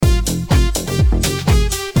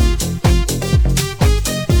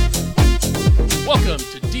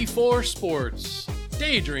D4 Sports,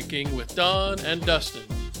 Day Drinking with Don and Dustin.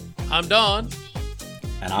 I'm Don.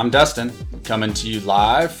 And I'm Dustin, coming to you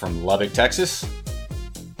live from Lubbock, Texas.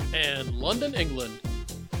 And London, England.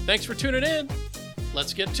 Thanks for tuning in.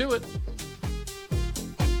 Let's get to it.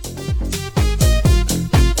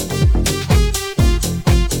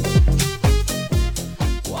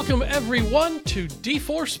 Welcome, everyone, to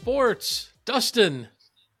D4 Sports. Dustin,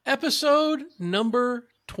 episode number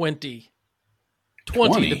 20.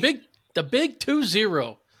 20. The big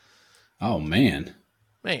 2-0. Oh, man.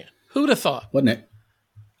 Man, who'd have thought? Wasn't it?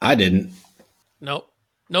 I didn't. Nope.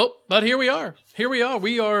 But here we are.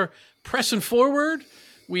 We are pressing forward.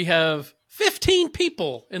 We have 15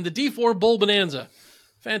 people in the D4 Bowl Bonanza.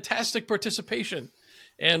 Fantastic participation.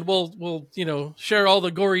 And we'll share all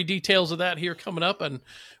the gory details of that here coming up and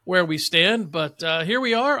where we stand. But here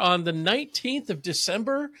we are on the 19th of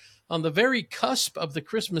December, on the very cusp of the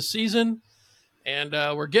Christmas season. And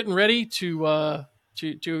we're getting ready to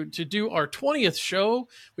do our 20th show.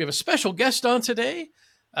 We have a special guest on today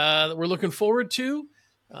that we're looking forward to.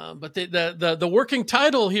 But the working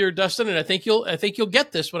title here, Dustin, and I think you'll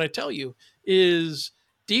get this when I tell you, is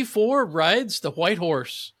D4 Rides the White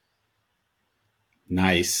Horse.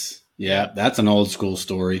 Nice. Yeah, that's an old school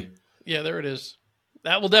story. Yeah, there it is.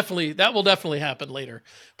 That will definitely happen later.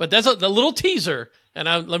 But that's the little teaser. And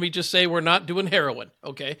let me just say, we're not doing heroin.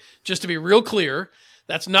 Okay, just to be real clear,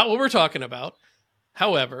 that's not what we're talking about.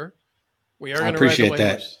 However, we are going to ride the White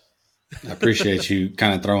Horse. I appreciate you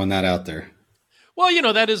kind of throwing that out there.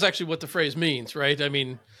 Well, that is actually what the phrase means, right? I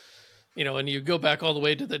mean, and you go back all the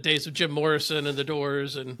way to the days of Jim Morrison and the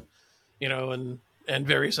Doors, and and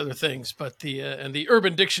various other things. But the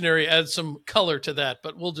Urban Dictionary adds some color to that.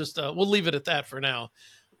 But we'll just we'll leave it at that for now.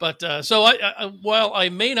 But so while I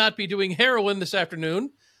may not be doing heroin this afternoon,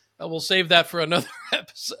 we'll save that for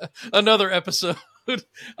another episode.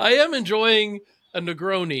 I am enjoying a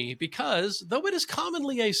Negroni because, though it is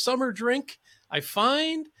commonly a summer drink, I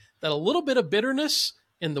find that a little bit of bitterness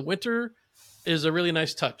in the winter is a really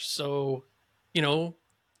nice touch. So,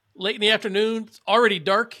 late in the afternoon, it's already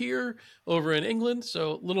dark here over in England.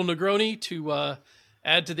 So, little Negroni to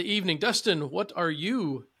add to the evening. Dustin, what are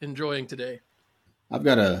you enjoying today? I've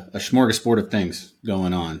got a smorgasbord of things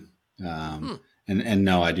going on. And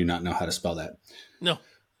no, I do not know how to spell that. No.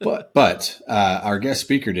 But our guest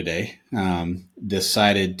speaker today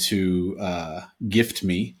decided to gift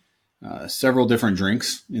me several different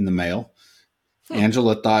drinks in the mail.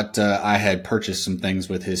 Angela thought I had purchased some things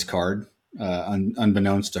with his card,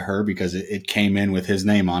 unbeknownst to her, because it came in with his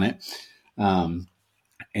name on it.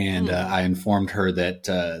 I informed her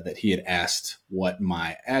that he had asked what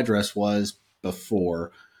my address was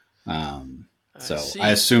before. So I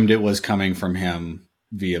assumed it was coming from him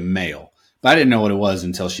via mail, but I didn't know what it was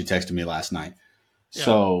until she texted me last night. Yeah.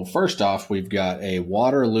 So first off, we've got a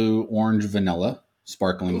Waterloo Orange Vanilla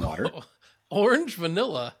sparkling water. Orange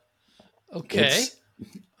Vanilla. Okay.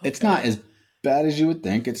 It's not as bad as you would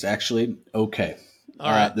think. It's actually okay.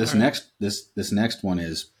 All right. This next one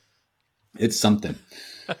it's something.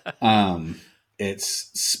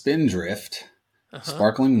 It's Spindrift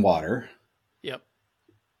sparkling water. Yep.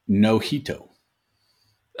 Nojito.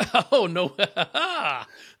 Oh, no.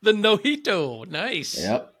 The Nojito. Nice.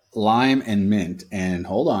 Yep. Lime and mint. And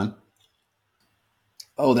hold on.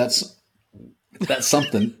 Oh, that's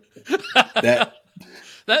something. that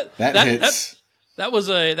hits. That was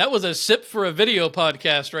a sip for a video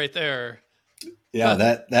podcast right there. Yeah,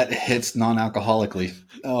 that hits non-alcoholically.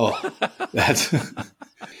 Oh, that's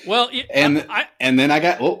well. And then I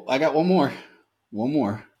got one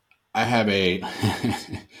more. I have a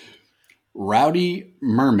Rowdy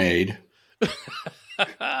Mermaid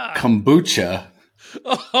kombucha.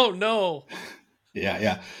 Oh no!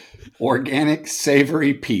 Yeah. Organic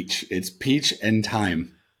savory peach. It's peach and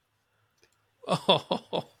thyme.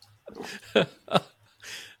 Oh.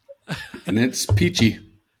 And it's peachy.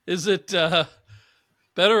 Is it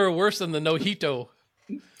better or worse than the Nojito?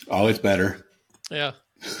 Oh, it's better. Yeah.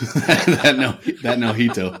 that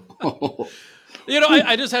Nojito.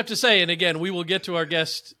 I just have to say, and again, we will get to our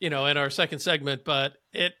guest, in our second segment, but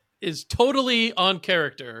it is totally on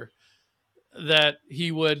character that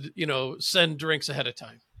he would, send drinks ahead of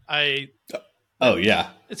time. Oh yeah.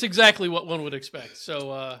 It's exactly what one would expect.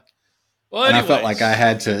 So, and I felt like I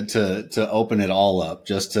had to open it all up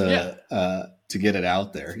just to get it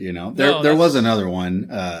out there. There was another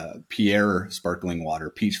one, Pierre sparkling water,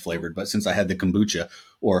 peach flavored, but since I had the kombucha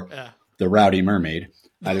or the Rowdy Mermaid,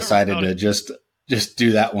 I decided to just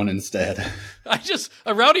do that one instead.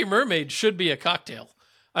 A Rowdy Mermaid should be a cocktail.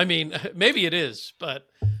 I mean, maybe it is, but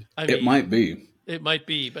it might be. It might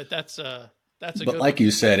be, but that's That's a but good like one.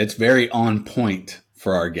 you said, it's very on point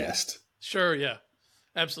for our guest. Sure, yeah.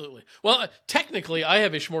 Absolutely. Well, technically, I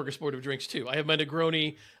have a smorgasbord of drinks too. I have my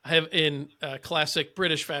Negroni. I have, in classic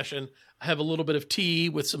British fashion, I have a little bit of tea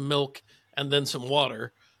with some milk and then some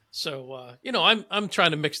water. So I'm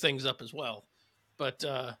trying to mix things up as well. But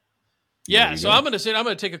yeah, so I'm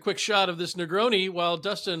gonna take a quick shot of this Negroni. While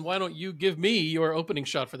Dustin, why don't you give me your opening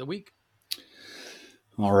shot for the week?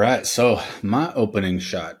 All right. So my opening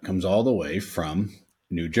shot comes all the way from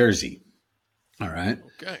New Jersey. All right.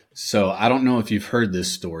 Okay. So I don't know if you've heard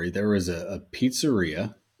this story. There was a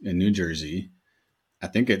pizzeria in New Jersey. I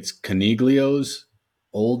think it's Caniglio's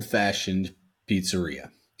Old Fashioned Pizzeria.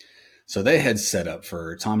 So they had set up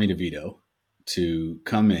for Tommy DeVito to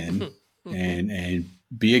come in and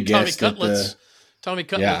be a guest. Tommy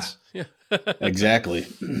Cutlets. Yeah. Exactly.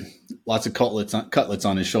 Lots of cutlets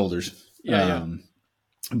on his shoulders. Yeah.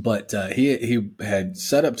 But he had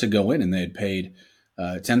set up to go in, and they had paid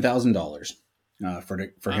 $10,000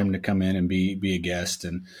 for him to come in and be a guest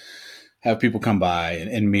and have people come by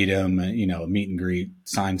and meet him, meet and greet,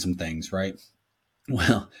 sign some things, right?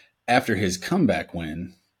 Well, after his comeback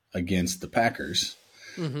win against the Packers,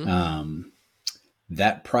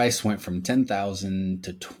 that price went from $10,000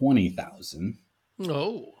 to $20,000.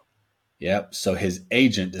 Oh. Yep. So his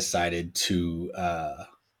agent decided to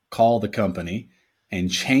call the company and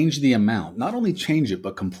change the amount. Not only change it,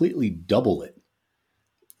 but completely double it.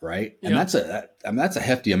 Right. And that's a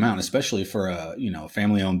hefty amount, especially for a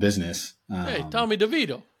family-owned business. Hey, Tommy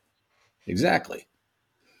DeVito. Exactly.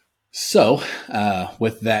 So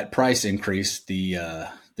with that price increase, the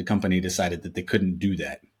company decided that they couldn't do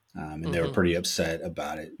that. And they were pretty upset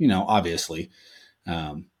about it, obviously.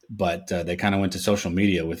 But they kind of went to social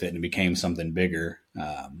media with it, and it became something bigger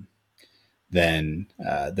than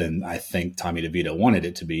I think Tommy DeVito wanted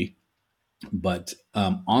it to be. But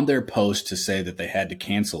on their post to say that they had to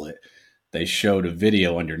cancel it, they showed a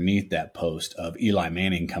video underneath that post of Eli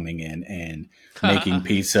Manning coming in and making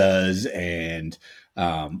pizzas and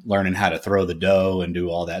learning how to throw the dough and do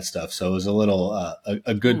all that stuff. So it was a little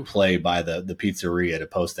a good play by the pizzeria to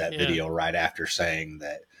post that video right after saying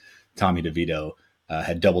that Tommy DeVito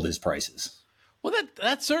had doubled his prices. Well,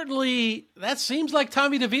 that seems like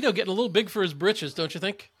Tommy DeVito getting a little big for his britches, don't you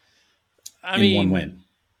think? I mean, one win.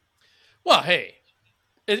 Well, hey,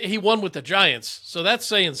 he won with the Giants, so that's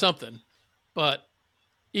saying something. But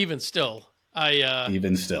even still, that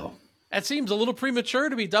seems a little premature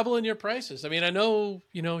to be doubling your prices. I mean, I know,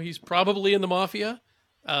 he's probably in the mafia.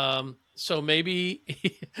 So maybe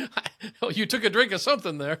you took a drink of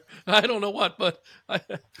something there. I don't know what, but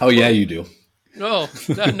yeah, you do. No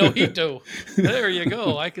heat do. There you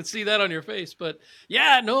go. I could see that on your face. But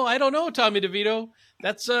yeah, no, I don't know, Tommy DeVito.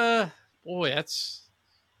 That's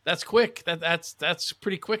that's quick. That's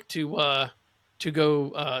pretty quick to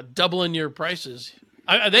go doubling your prices.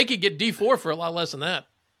 They could get D4 for a lot less than that.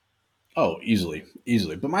 Oh, easily.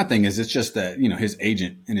 But my thing is, it's just that his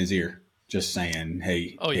agent in his ear just saying,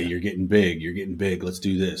 "Hey, hey, you're getting big. Let's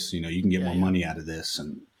do this. You can get more money out of this."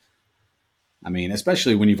 And I mean,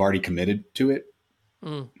 especially when you've already committed to it,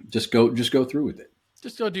 just go through with it.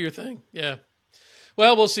 Just go do your thing. Yeah.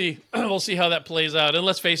 Well, we'll see. We'll see how that plays out. And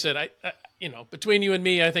let's face it, I between you and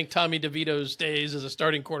me, I think Tommy DeVito's days as a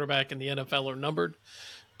starting quarterback in the NFL are numbered.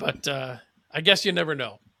 But I guess you never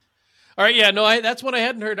know. All right, yeah, no, that's one I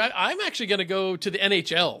hadn't heard. I'm actually going to go to the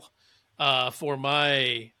NHL for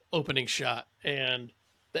my opening shot. And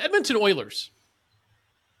the Edmonton Oilers.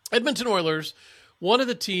 One of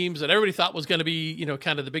the teams that everybody thought was going to be,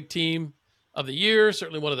 kind of the big team of the year,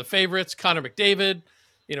 certainly one of the favorites, Connor McDavid,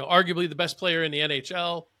 arguably the best player in the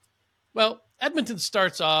NHL. Well, Edmonton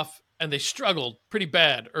starts off, and they struggled pretty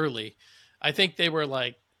bad early. I think they were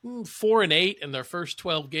like 4-8 in their first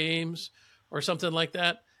 12 games or something like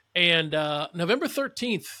that. And November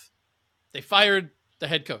 13th, they fired the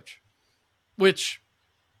head coach, which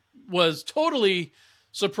was totally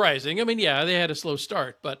surprising. I mean, yeah, they had a slow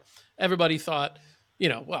start, but everybody thought,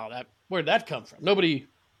 where'd that come from? Nobody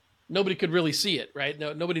could really see it, right?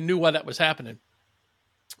 Nobody knew why that was happening.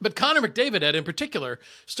 But Connor McDavid, in particular,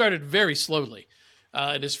 started very slowly.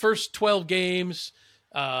 In his first 12 games,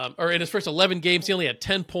 or in his first 11 games, he only had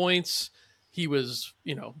 10 points. He was,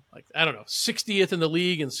 60th in the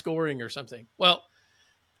league in scoring or something. Well,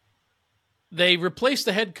 they replaced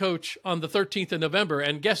the head coach on the 13th of November,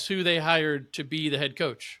 and guess who they hired to be the head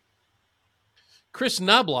coach? Chris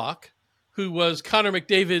Knobloch, who was Connor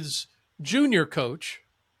McDavid's junior coach,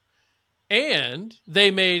 and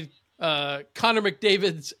they made Connor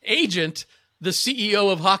McDavid's agent the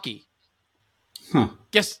CEO of hockey. Huh.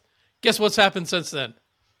 Guess what's happened since then?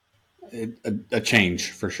 A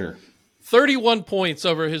change for sure. 31 points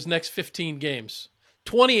over his next 15 games.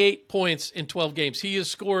 28 points in 12 games. He has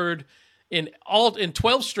scored in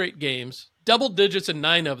 12 straight games, double digits in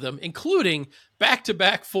 9 of them, including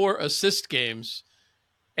back-to-back 4 assist games.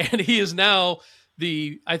 And he is now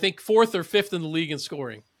I think 4th or 5th in the league in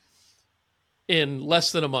scoring in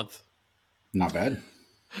less than a month. Not bad.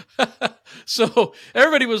 So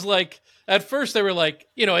everybody was like, at first they were like,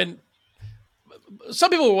 and some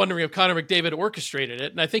people were wondering if Connor McDavid orchestrated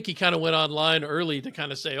it. And I think he kind of went online early to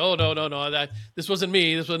kind of say, oh, no, this wasn't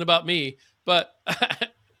me. This wasn't about me. But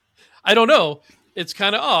I don't know. It's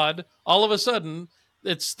kind of odd. All of a sudden,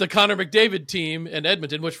 it's the Connor McDavid team in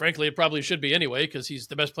Edmonton, which frankly it probably should be anyway, because he's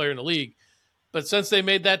the best player in the league. But since they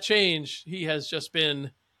made that change, he has just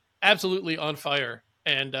been absolutely on fire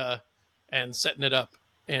and setting it up.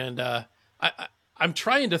 And I'm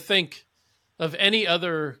trying to think of any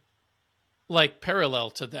other like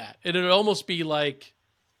parallel to that. It would almost be like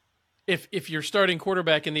if your starting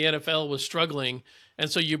quarterback in the NFL was struggling, and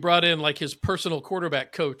so you brought in like his personal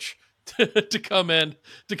quarterback coach to come in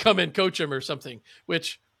coach him or something.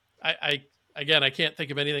 Which I can't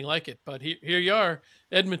think of anything like it. But here you are,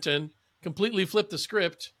 Edmonton, completely flipped the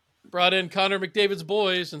script, brought in Connor McDavid's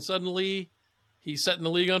boys, and suddenly he's setting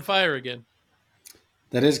the league on fire again.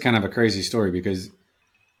 That is kind of a crazy story because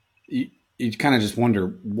you kind of just wonder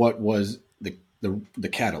what was the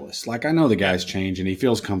catalyst. Like, I know the guy's changed and he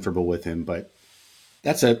feels comfortable with him, but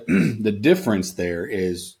the difference there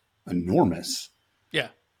is enormous. Yeah.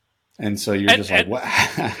 And so you're just like, what?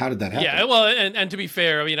 How did that happen? Yeah, well, and to be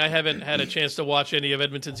fair, I mean, I haven't had a chance to watch any of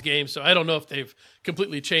Edmonton's games, so I don't know if they've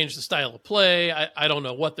completely changed the style of play. I don't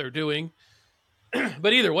know what they're doing.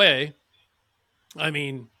 But either way, I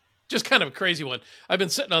mean, just kind of a crazy one. I've been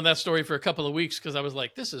sitting on that story for a couple of weeks because I was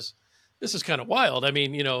like, this is kind of wild. I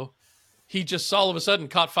mean, he just all of a sudden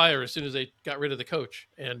caught fire as soon as they got rid of the coach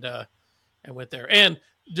and went there. And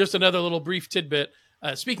just another little brief tidbit.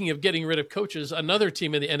 Speaking of getting rid of coaches, another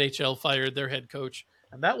team in the NHL fired their head coach,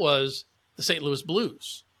 and that was the St. Louis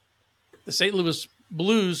Blues. The St. Louis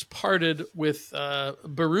Blues parted with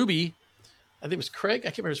Berube. I think it was Craig. I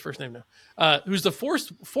can't remember his first name now. Who's the fourth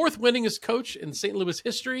winningest coach in St. Louis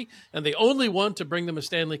history, and the only one to bring them a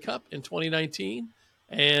Stanley Cup in 2019.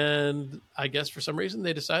 And I guess for some reason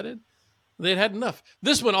they decided they'd had enough.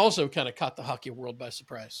 This one also kind of caught the hockey world by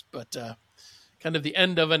surprise, but kind of the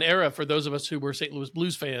end of an era for those of us who were St. Louis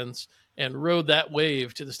Blues fans and rode that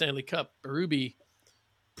wave to the Stanley Cup. Berube,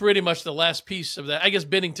 pretty much the last piece of that. I guess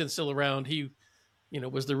Binnington's still around. He,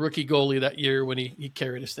 was the rookie goalie that year when he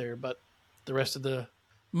carried us there, but most of the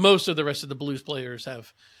rest of the Blues players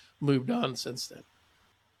have moved on since then.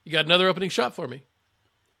 You got another opening shot for me?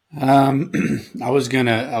 I was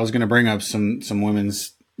gonna bring up some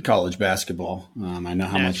women's college basketball. I know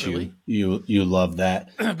how Naturally. Much you love that.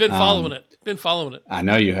 I've been following it. I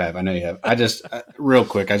know you have. I just real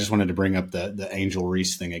quick, I just wanted to bring up the Angel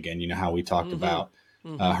Reese thing again. You know how we talked about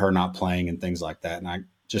her not playing and things like that, and I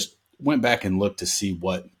just went back and looked to see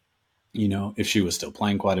what, if she was still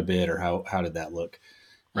playing quite a bit or how did that look.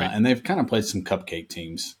 Right. And they've kind of played some cupcake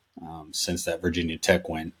teams since that Virginia Tech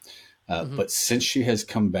win. But since she has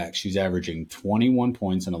come back, she's averaging 21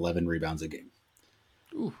 points and 11 rebounds a game.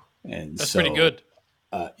 Ooh, and that's pretty good.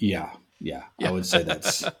 Yeah. I would say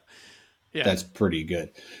that's that's pretty good.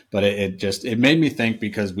 But it made me think,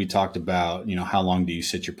 because we talked about, how long do you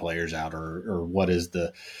sit your players out, or what is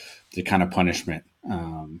the kind of punishment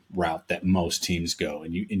route that most teams go,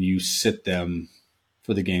 and you sit them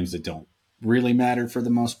for the games that don't really matter for the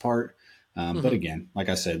most part. But again, like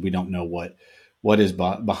I said, we don't know what is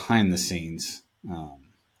behind the scenes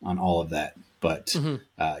on all of that. But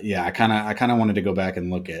I kind of wanted to go back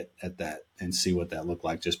and look at that and see what that looked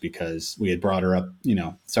like, just because we had brought her up,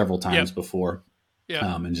 several times before,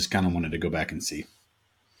 and just kind of wanted to go back and see.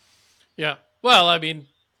 Yeah. Well, I mean,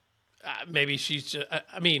 maybe she's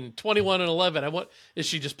 21 and 11. Is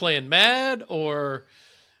she just playing mad, or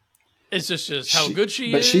is this just how good she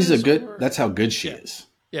is? But she's that's how good she is.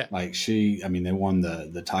 Yeah. Like they won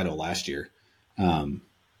the title last year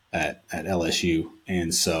at LSU.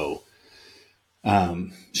 And so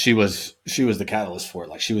she was the catalyst for it.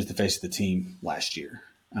 Like, she was the face of the team last year.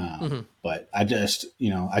 But I just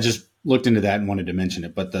looked into that and wanted to mention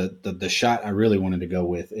it. But the shot I really wanted to go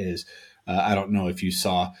with is, I don't know if you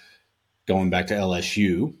saw, going back to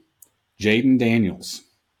LSU, Jaden Daniels,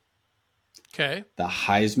 the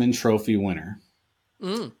Heisman Trophy winner,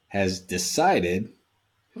 has decided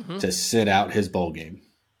to sit out his bowl game.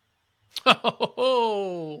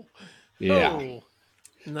 Oh, yeah. Oh,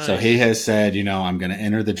 nice. So he has said, I'm going to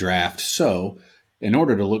enter the draft. So in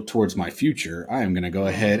order to look towards my future, I am going to go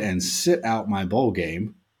ahead and sit out my bowl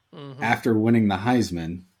game after winning the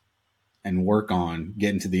Heisman and work on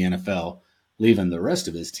getting to the NFL, leaving the rest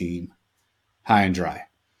of his team high and dry.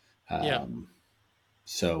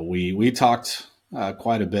 So we talked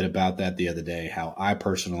quite a bit about that the other day, how I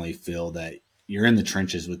personally feel that you're in the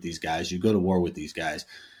trenches with these guys. You go to war with these guys.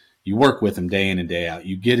 You work with them day in and day out.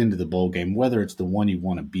 You get into the bowl game, whether it's the one you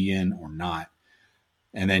want to be in or not.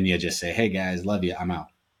 And then you just say, hey, guys, love you. I'm out.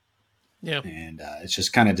 Yeah. And it's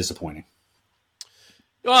just kind of disappointing.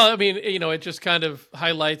 Well, I mean, it just kind of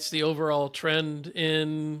highlights the overall trend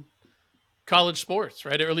in college sports,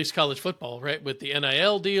 right? Or at least college football, right? With the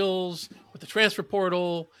NIL deals, with the transfer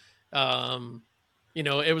portal.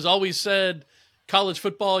 It was always said, college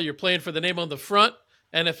football, you're playing for the name on the front.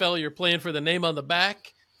 NFL, you're playing for the name on the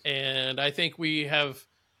back. And I think we're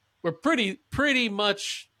pretty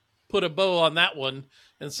much put a bow on that one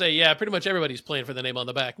and say, yeah, pretty much everybody's playing for the name on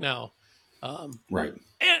the back now. Right.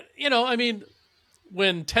 And,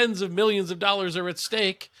 when tens of millions of dollars are at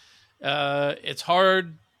stake, it's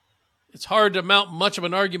hard to mount much of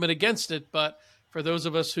an argument against it. But for those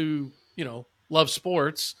of us who, love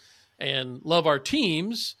sports and love our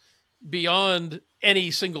teams beyond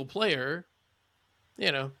any single player,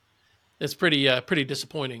 it's pretty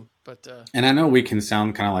disappointing. But and I know we can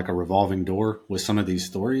sound kind of like a revolving door with some of these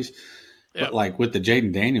stories, but like with the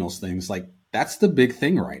Jaden Daniels things, like that's the big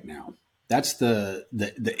thing right now. That's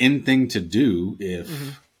the end thing to do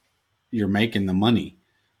if you're making the money.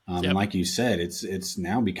 Like you said, it's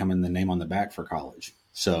now becoming the name on the back for college.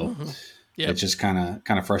 So it's just kind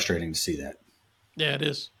of frustrating to see that. Yeah, it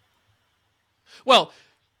is. Well,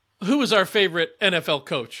 who is our favorite NFL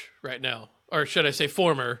coach right now? Or should I say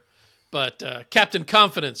former, but Captain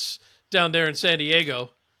Confidence down there in San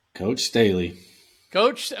Diego. Coach Staley.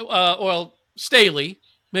 Staley.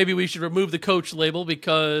 Maybe we should remove the coach label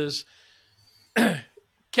because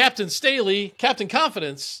Captain Staley, Captain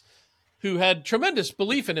Confidence, who had tremendous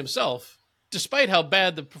belief in himself, despite how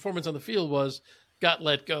bad the performance on the field was, got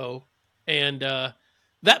let go. And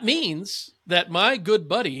that means that my good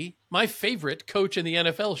buddy, my favorite coach in the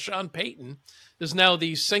NFL, Sean Payton, is now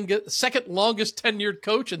the second longest tenured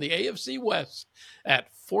coach in the AFC West at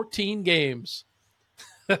 14 games.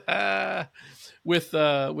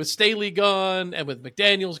 With Staley gone and with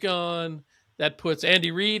McDaniels gone, that puts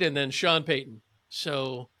Andy Reid and then Sean Payton.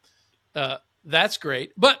 So that's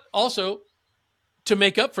great. But also, to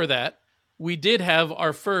make up for that, we did have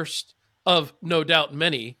our first of, no doubt,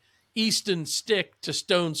 many Easton Stick to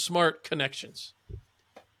Stone Smart connections.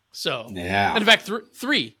 So, and in fact,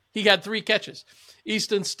 three. He had 3 catches.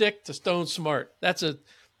 Easton Stick to Stone Smart. That's a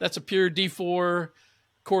pure D4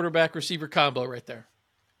 quarterback receiver combo right there.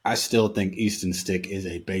 I still think Easton Stick is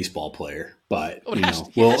a baseball player, but has to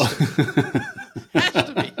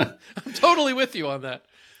be. I'm totally with you on that.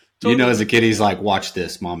 Totally. As a kid, he's like, "Watch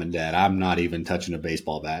this, Mom and Dad. I'm not even touching a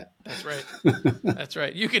baseball bat." That's right. That's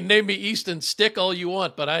right. You can name me Easton Stick all you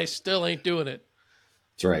want, but I still ain't doing it.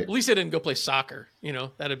 That's right. At least I didn't go play soccer.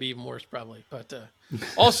 That'd be even worse probably. But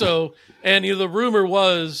also, and the rumor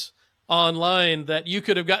was online that you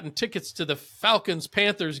could have gotten tickets to the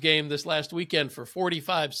Falcons-Panthers game this last weekend for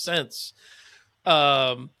 45 cents.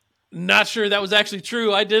 Not sure that was actually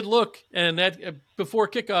true. I did look, and before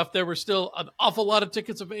kickoff, there were still an awful lot of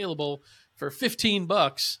tickets available for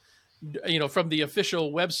 $15, from the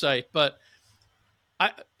official website. But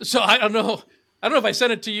I don't know. I don't know if I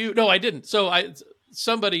sent it to you. No, I didn't. So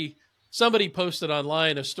somebody posted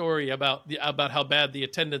online a story about how bad the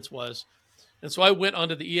attendance was. And so I went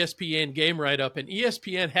onto the ESPN game write-up, and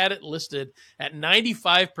ESPN had it listed at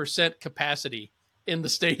 95% capacity in the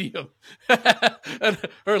stadium.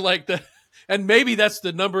 And maybe that's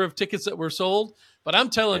the number of tickets that were sold. But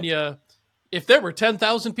I'm telling you, if there were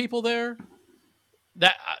 10,000 people there,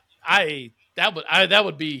 that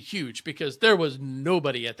would be huge because there was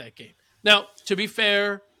nobody at that game. Now, to be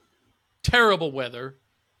fair, terrible weather,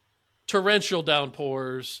 torrential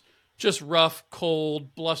downpours, just rough,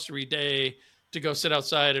 cold, blustery day to go sit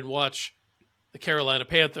outside and watch the Carolina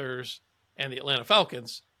Panthers and the Atlanta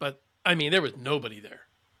Falcons. But, I mean, there was nobody there.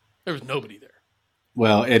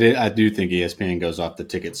 Well, I do think ESPN goes off the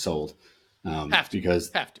tickets sold. Have to.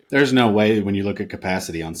 Because there's no way when you look at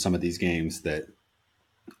capacity on some of these games that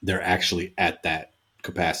they're actually at that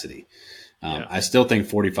capacity. I still think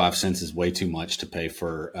 45 cents is way too much to pay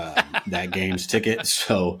for that game's ticket.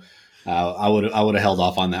 So I would have held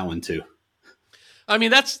off on that one too. I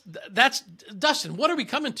mean, that's Dustin. What are we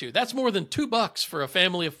coming to? That's more than $2 for a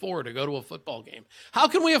family of 4 to go to a football game. How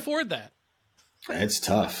can we afford that? It's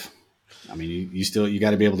tough. I mean, you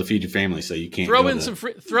got to be able to feed your family, so you can't throw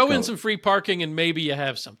in some free parking, and maybe you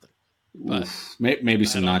have something. But maybe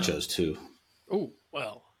some nachos too. Oh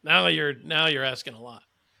well, Now you're asking a lot.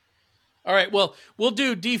 All right. Well, we'll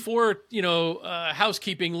do D4,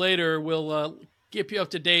 housekeeping later. We'll keep you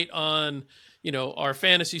up to date on, our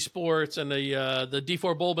fantasy sports and the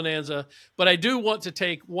D4 Bowl Bonanza. But I do want to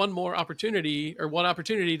take one opportunity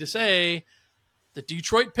to say the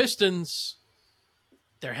Detroit Pistons,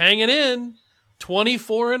 they're hanging in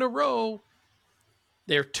 24 in a row.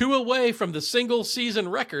 They're 2 away from the single season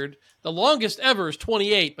record. The longest ever is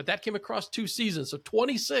 28, but that came across 2 seasons. So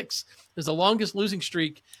 26 is the longest losing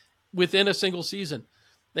streak within a single season.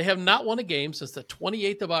 They have not won a game since the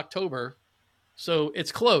 28th of October. So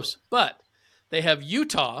it's close, but they have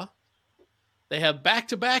Utah. They have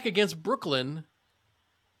back-to-back against Brooklyn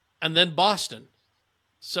and then Boston.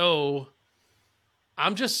 So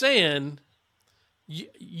I'm just saying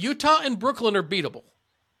Utah and Brooklyn are beatable.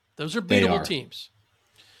 Those are beatable teams.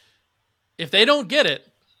 If they don't get it,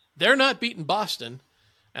 they're not beating Boston,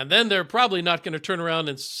 and then they're probably not going to turn around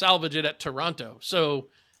and salvage it at Toronto. So,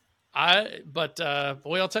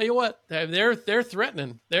 boy, I'll tell you what, they're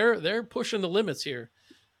threatening. They're pushing the limits here.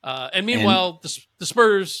 And meanwhile, the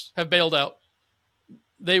Spurs have bailed out.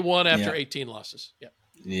 They won after 18 losses. Yeah.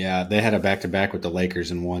 Yeah, they had a back-to-back with the Lakers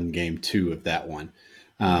and won game 2 of that one.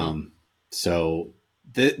 So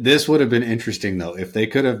this would have been interesting, though. If they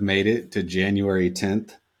could have made it to January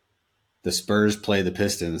 10th, the Spurs play the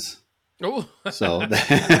Pistons. Oh, so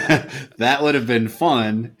that would have been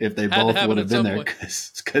fun if they both would have been there,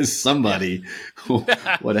 because somebody would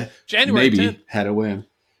have maybe 10th. Had a win.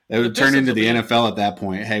 It would turn into the NFL at that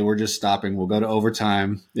point. Hey, we're just stopping. We'll go to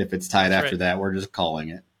overtime. If it's tied after that, we're just calling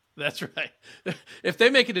it. That's right. If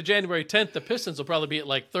they make it to January 10th, the Pistons will probably be at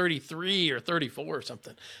like 33 or 34 or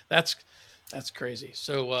something. That's crazy.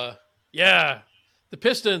 So, the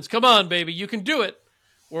Pistons, come on, baby. You can do it.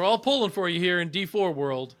 We're all pulling for you here in D4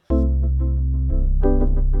 world.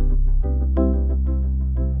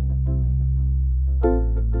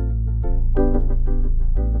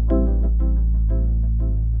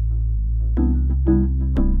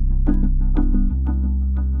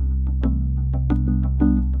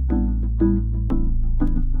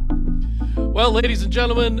 Well, ladies and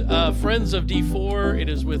gentlemen, friends of D4, it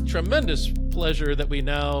is with tremendous pleasure that we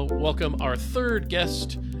now welcome our 3rd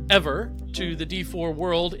guest ever to the D4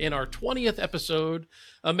 world in our 20th episode,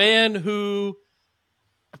 a man who,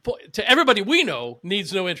 to everybody we know,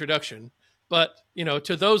 needs no introduction, but,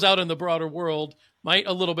 to those out in the broader world, might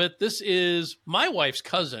a little bit. This is my wife's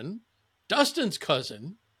cousin, Dustin's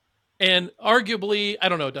cousin, and arguably, I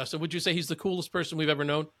don't know, Dustin, would you say he's the coolest person we've ever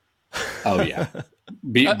known? Oh, yeah.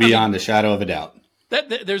 Beyond a shadow of a doubt.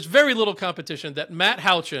 There's very little competition that Matt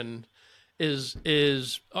Houchin is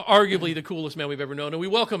arguably the coolest man we've ever known. And we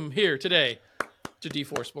welcome him here today to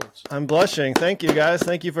D4 Sports. I'm blushing. Thank you, guys.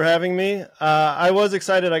 Thank you for having me. I was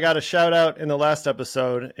excited. I got a shout out in the last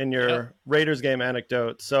episode in your Raiders game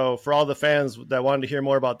anecdote. So for all the fans that wanted to hear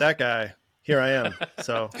more about that guy, here I am.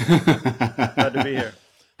 So glad to be here.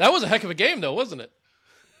 That was a heck of a game, though, wasn't it?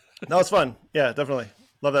 That was fun. Yeah, definitely.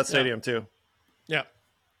 Love that stadium too. Yeah.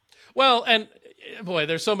 Well, and boy,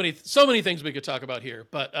 there's so many things we could talk about here,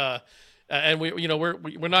 but and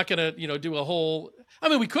we're not going to do a whole. I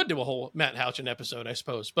mean, we could do a whole Matt Houchin episode, I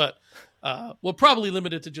suppose, but we'll probably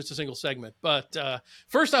limit it to just a single segment. But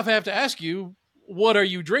first off, I have to ask you, what are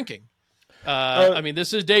you drinking? I mean,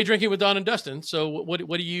 this is day drinking with Don and Dustin. So what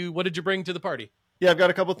did you bring to the party? Yeah, I've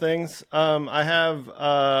got a couple things. I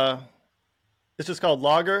have. It's just called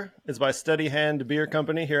Lager. It's by Steady Hand Beer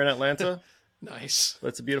Company here in Atlanta. Nice.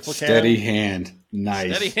 It's a beautiful can. Steady Hand.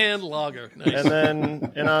 Nice. Steady Hand Lager. Nice. And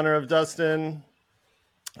then in honor of Dustin,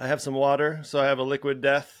 I have some water. So I have a Liquid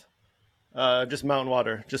Death, just mountain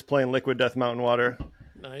water, just plain Liquid Death mountain water.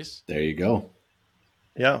 Nice. There you go.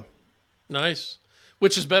 Yeah. Nice.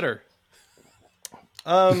 Which is better?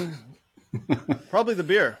 Probably the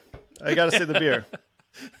beer. I got to say the beer.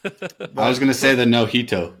 I was going to say the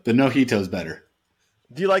Nojito. The Nojito's better.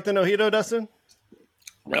 Do you like the Nojito, Dustin?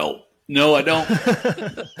 Well, no, I don't.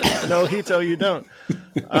 Nojito, you don't.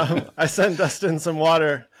 I sent Dustin some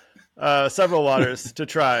water, several waters to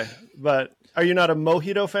try. But are you not a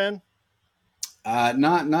mojito fan?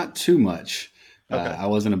 Not too much. Okay. I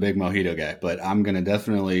wasn't a big mojito guy, but I'm going to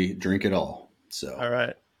definitely drink it all. So, all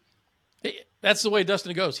right. That's the way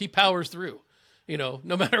Dustin goes. He powers through. No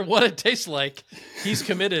matter what it tastes like, he's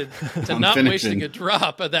committed to not wasting a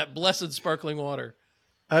drop of that blessed sparkling water.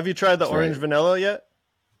 Have you tried the orange vanilla yet?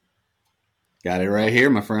 Got it right here,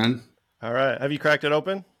 my friend. All right. Have you cracked it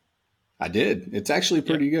open? I did. It's actually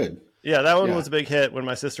pretty good. Yeah, that one was a big hit when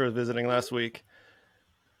my sister was visiting last week.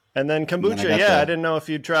 And then kombucha. I didn't know if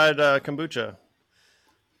you tried kombucha.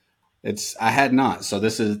 I had not. So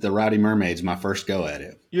this is the Rowdy Mermaids, my first go at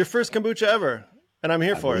it. Your first kombucha ever, and I'm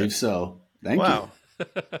here for it. I believe so. Thank you.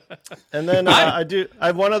 And then I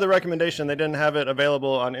have one other recommendation. They didn't have it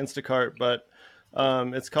available on Instacart, but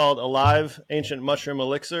it's called Alive Ancient Mushroom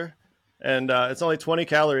Elixir, and it's only 20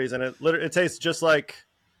 calories, and it tastes just like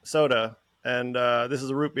soda. And this is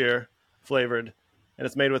a root beer flavored, and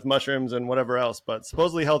it's made with mushrooms and whatever else, but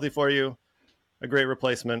supposedly healthy for you, a great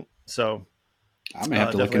replacement. So I may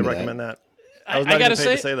have to look into recommend that. I gotta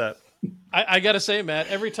say that. I gotta say, Matt,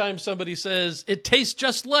 every time somebody says it tastes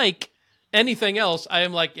just like anything else, I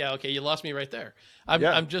am like, yeah, okay, you lost me right there.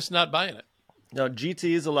 I'm just not buying it. No,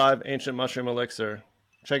 GT's Alive Ancient Mushroom Elixir.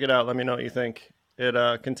 Check it out. Let me know what you think.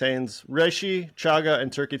 It contains reishi, chaga,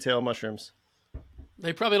 and turkey tail mushrooms.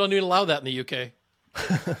 They probably don't even allow that in the UK.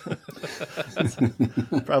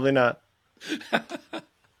 Probably not.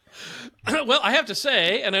 Well, I have to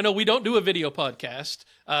say, and I know we don't do a video podcast,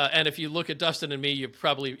 and if you look at Dustin and me, you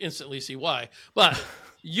probably instantly see why. But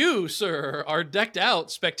you, sir, are decked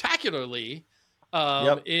out spectacularly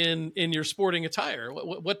in your sporting attire.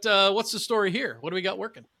 What's the story here? What do we got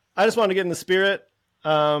working? I just want to get in the spirit.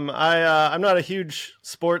 I'm not a huge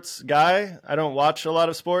sports guy. I don't watch a lot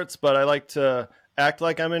of sports, but I like to act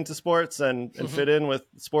like I'm into sports and fit in with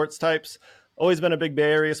sports types. Always been a big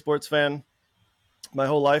Bay Area sports fan my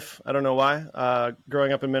whole life. I don't know why,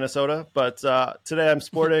 growing up in Minnesota. But today I'm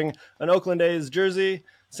sporting an Oakland A's jersey,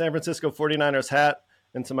 San Francisco 49ers hat,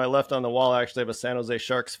 and to my left on the wall, I actually have a San Jose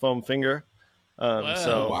Sharks foam finger.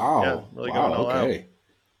 Wow. Yeah, really going all out.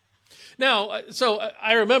 Now, so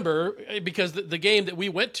I remember, because the game that we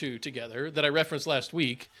went to together that I referenced last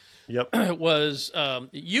week was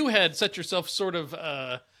you had set yourself sort of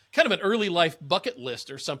kind of an early life bucket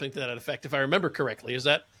list or something to that effect, if I remember correctly. Is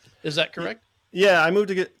that correct? Yeah, I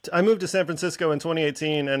moved to San Francisco in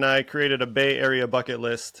 2018, and I created a Bay Area bucket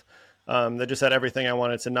list that just had everything I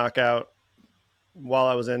wanted to knock out while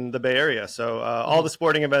I was in the Bay Area. So all the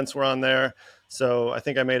sporting events were on there. So I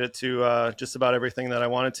think I made it to just about everything that I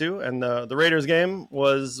wanted to. And the Raiders game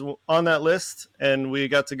was on that list, and we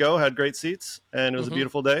got to go, had great seats, and it was a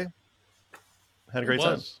beautiful day. Had a great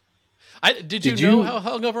time. Did you know how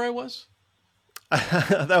hungover I was?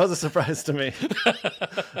 That was a surprise to me,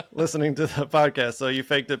 listening to the podcast. So you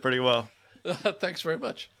faked it pretty well. Thanks very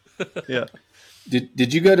much. Yeah.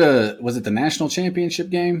 Did you go to, was it the national championship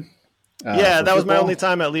game? Yeah, that was my only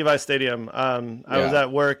time at Levi Stadium. I was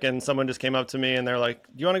at work, and someone just came up to me, and they're like,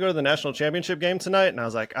 "Do you want to go to the national championship game tonight?" And I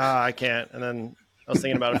was like, I can't. And then I was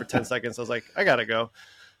thinking about it for 10 seconds. I was like, I got to go.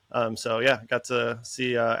 So, yeah, got to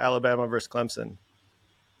see Alabama versus Clemson.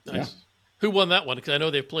 Nice. Yeah. Who won that one? Because I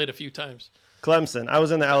know they've played a few times. Clemson. I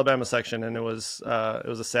was in the Alabama section, and it was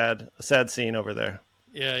a sad scene over there.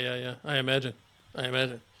 Yeah. I imagine.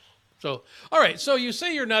 So, all right. So you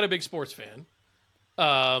say you're not a big sports fan.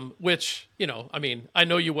 Which, I mean, I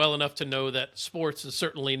know you well enough to know that sports is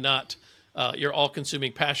certainly not your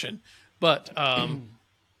all-consuming passion, but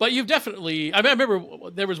you've definitely. I remember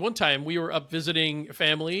there was one time we were up visiting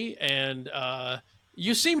family, and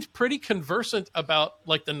you seemed pretty conversant about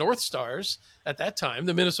like the North Stars at that time,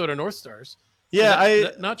 the Minnesota North Stars. Yeah, is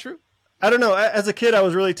that not true? I don't know. As a kid, I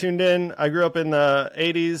was really tuned in. I grew up in the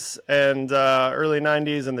 80s and early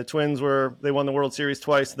 90s, and the Twins they won the World Series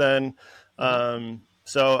twice then.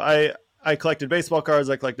 So I collected baseball cards.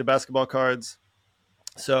 I collected basketball cards.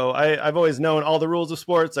 So I've always known all the rules of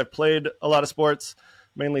sports. I've played a lot of sports,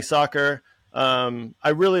 mainly soccer. I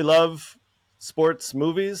really love sports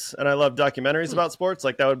movies, and I love documentaries about sports.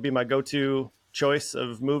 Like that would be my go-to choice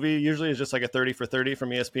of movie. Usually it's just like a 30 for 30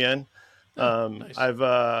 from ESPN. Nice.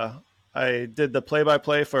 I did the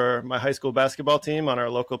play-by-play for my high school basketball team on our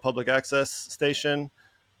local public access station.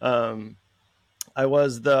 I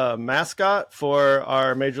was the mascot for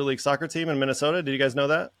our Major League Soccer team in Minnesota. Did you guys know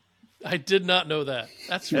that? I did not know that.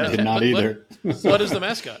 That's I did not either. What is the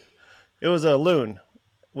mascot? It was a loon,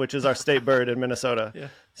 which is our state bird in Minnesota. Yeah.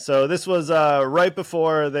 So this was right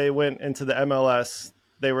before they went into the MLS.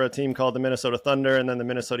 They were a team called the Minnesota Thunder and then the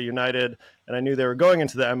Minnesota United. And I knew they were going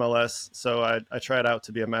into the MLS. So I tried out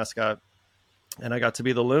to be a mascot, and I got to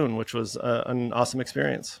be the loon, which was an awesome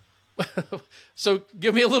experience. So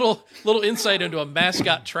give me a little insight into a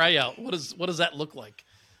mascot tryout. What does that look like?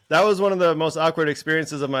 That was one of the most awkward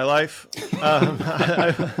experiences of my life.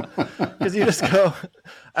 Because you just go,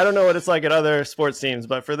 I don't know what it's like at other sports teams,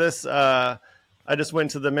 but for this, I just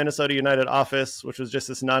went to the Minnesota United office, which was just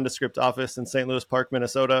this nondescript office in St. Louis Park,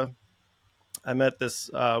 Minnesota. I met this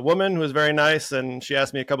woman who was very nice, and she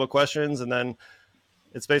asked me a couple of questions, and then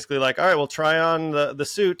it's basically like, all right, we'll try on the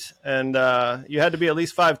suit. And you had to be at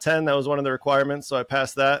least 5'10". That was one of the requirements. So I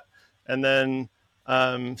passed that. And then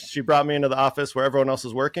she brought me into the office where everyone else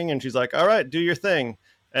was working, and she's like, all right, do your thing.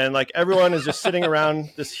 And like everyone is just sitting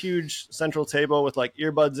around this huge central table with like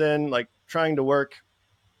earbuds in, like trying to work.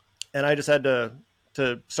 And I just had to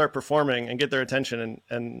start performing and get their attention.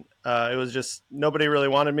 And it was just, nobody really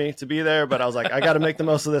wanted me to be there, but I was like, I got to make the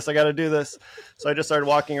most of this. I got to do this. So I just started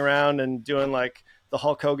walking around and doing like the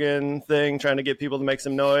Hulk Hogan thing, trying to get people to make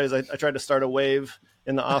some noise. I tried to start a wave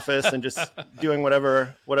in the office and just doing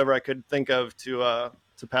whatever I could think of to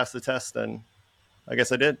pass the test. And I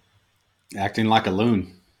guess I did. Acting like a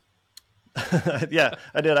loon. Yeah,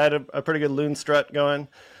 I did. I had a pretty good loon strut going.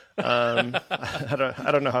 I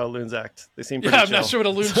don't know how loons act. They seem pretty I'm chill. not sure what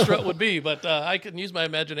a loon strut would be, but I can use my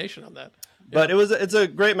imagination on that. Yeah. But it's a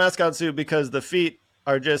great mascot suit because the feet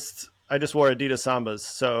are I just wore Adidas Sambas,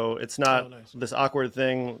 so it's not this awkward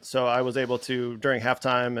thing. So I was able to, during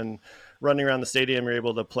halftime and running around the stadium, you're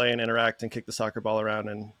able to play and interact and kick the soccer ball around.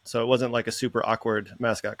 And so it wasn't like a super awkward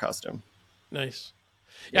mascot costume. Nice.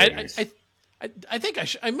 Yeah, nice. I think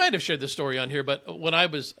I might have shared this story on here, but when I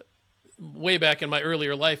was way back in my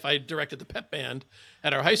earlier life, I directed the pep band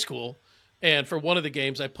at our high school. And for one of the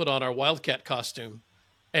games, I put on our Wildcat costume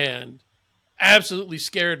and absolutely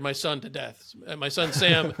scared my son to death. My son,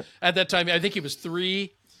 Sam, at that time, I think he was 3.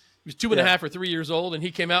 He was 2.5 or 3 years old. And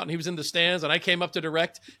he came out and he was in the stands and I came up to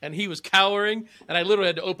direct and he was cowering. And I literally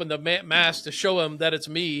had to open the mask to show him that it's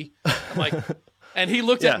me. I'm like, and he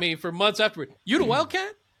looked at me for months afterward. You the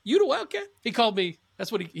Wildcat? You the Wildcat? He called me.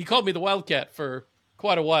 That's what he called me, the Wildcat, for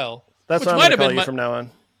quite a while. That's what I'm going to call you from now on.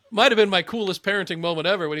 Might have been my coolest parenting moment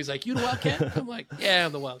ever when he's like, you the Wildcat? I'm like, yeah,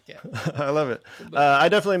 I'm the Wildcat. I love it. I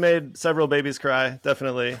definitely made several babies cry,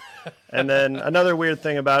 definitely. And then another weird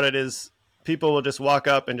thing about it is people will just walk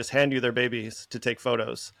up and just hand you their babies to take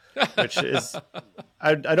photos, which is,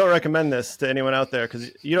 I don't recommend this to anyone out there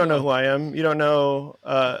because you don't know who I am. You don't know,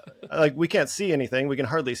 like we can't see anything. We can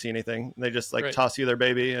hardly see anything. They just like toss you their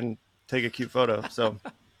baby and take a cute photo. So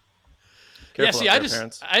careful. Yeah,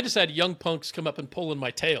 see, I just had young punks come up and pull in my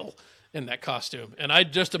tail in that costume. And I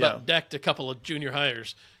just about decked a couple of junior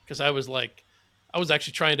hires because I was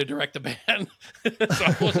actually trying to direct the band.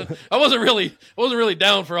 So I wasn't really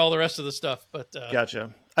down for all the rest of the stuff, but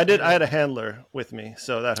gotcha. I had a handler with me,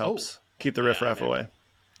 so that helps keep the riffraff away.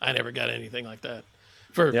 I never got anything like that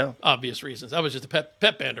for obvious reasons. I was just a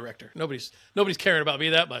pep band director. Nobody's caring about me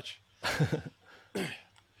that much.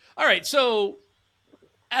 All right. So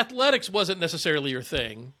athletics wasn't necessarily your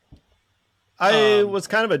thing. I was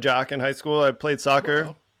kind of a jock in high school. I played soccer.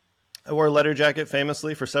 Wow. I wore a letter jacket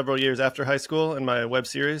famously for several years after high school in my web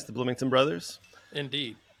series, The Bloomington Brothers.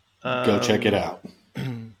 Indeed. Go check it out.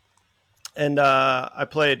 And I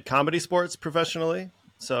played comedy sports professionally.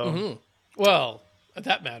 So, well,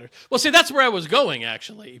 that matters. Well, see, that's where I was going,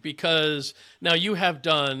 actually, because now you have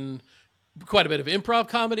done quite a bit of improv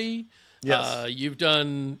comedy. Yes. You've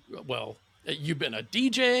done, you've been a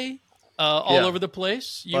DJ all over the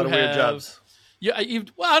place. A lot of weird jobs. Yeah, I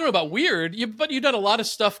don't know about weird, but you've done a lot of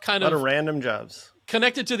stuff a lot of random jobs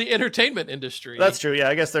connected to the entertainment industry. That's true. Yeah,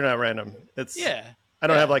 I guess they're not random. I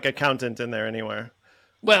don't have like accountant in there anywhere.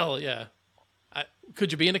 Well, yeah.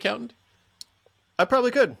 Could you be an accountant? I probably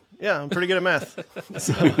could. Yeah, I'm pretty good at math.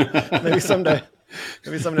 So maybe someday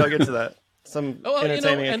I'll get to that. Some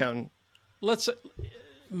entertaining accountant.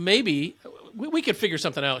 Maybe we could figure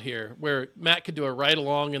something out here where Matt could do a ride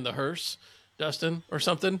along in the hearse, Dustin, or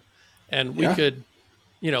something. And we could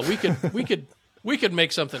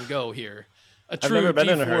make something go here. A true I've never been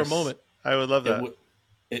D4 in a hearse. moment. I would love that.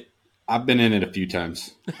 I've been in it a few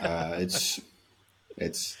times. It's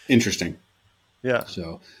interesting. Yeah.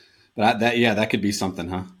 So, but that could be something,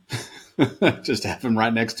 huh? Just have him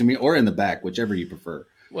right next to me or in the back, whichever you prefer.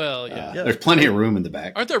 Well, yeah. There's plenty of room in the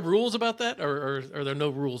back. Aren't there rules about that, or are there no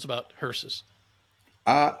rules about hearses?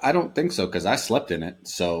 I don't think so because I slept in it.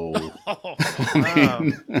 So,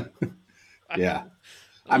 yeah.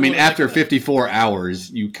 I mean, after 54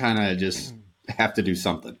 hours, you kind of just have to do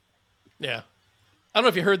something. Yeah. I don't know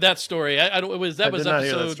if you heard that story. That was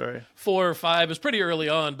episode 4 or 5. It was pretty early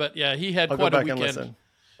on, but yeah, he had quite a weekend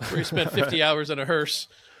where he spent 50 hours in a hearse.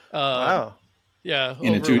 Wow. Yeah.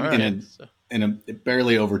 In a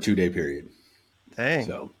barely over 2-day period. Dang.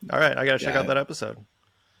 So, all right. I got to check out that episode.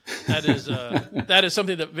 That is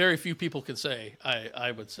something that very few people can say,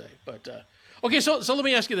 I would say. But okay, so let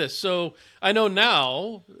me ask you this. So I know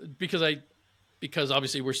now because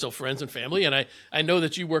obviously we're still friends and family, and I know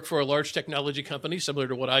that you work for a large technology company similar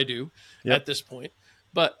to what I do at this point.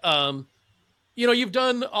 But you've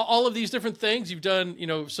done all of these different things. You've done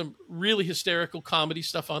some really hysterical comedy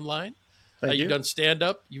stuff online. You've done stand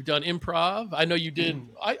up. You've done improv. I know you did.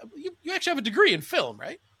 You actually have a degree in film,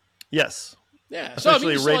 right? Yes. Yeah.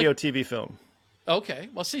 Especially radio, TV, film. Okay.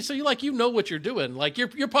 Well, see, so you know what you're doing. Like you're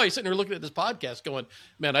probably sitting there looking at this podcast going,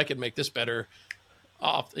 man, I could make this better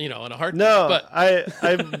off, in a heartbeat. No, but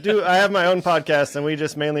I do. I have my own podcast, and we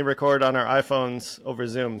just mainly record on our iPhones over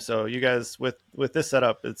Zoom. So you guys with this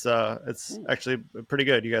setup, it's actually pretty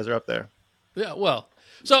good. You guys are up there. Yeah. Well,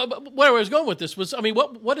 so where I was going with this was, I mean,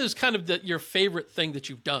 what is kind of your favorite thing that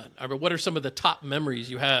you've done? I mean, what are some of the top memories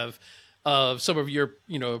you have of some of your,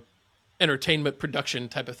 entertainment production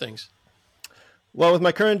type of things? Well, with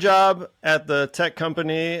my current job at the tech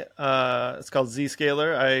company, it's called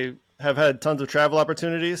Zscaler. I have had tons of travel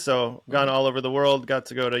opportunities, so gone all over the world. Got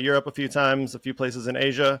to go to Europe a few times, a few places in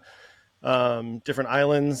Asia, different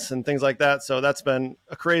islands and things like that. So that's been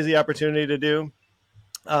a crazy opportunity to do.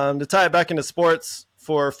 To tie it back into sports,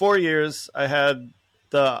 for 4 years, I had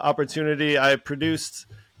the opportunity. I produced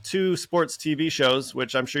 2 sports TV shows,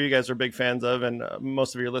 which I'm sure you guys are big fans of, and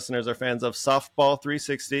most of your listeners are fans of, Softball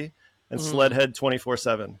 360 and Sledhead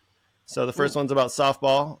 24/7. So the first one's about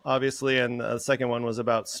softball, obviously, and the second one was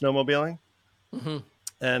about snowmobiling. Mm-hmm.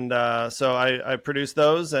 And so I produced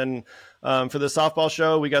those. And for the softball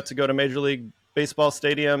show, we got to go to Major League Baseball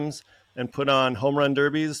stadiums and put on home run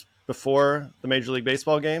derbies before the Major League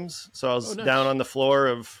Baseball games. So I was down on the floor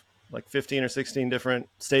of like 15 or 16 different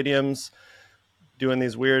stadiums doing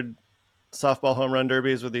these weird softball home run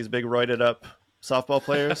derbies with these big roided up softball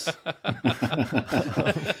players.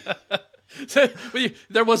 So,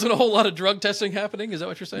 there wasn't a whole lot of drug testing happening. Is that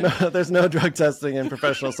what you're saying? No, there's no drug testing in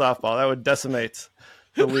professional softball. That would decimate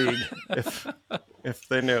the league if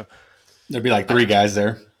they knew. There'd be like 3 guys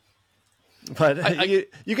there. But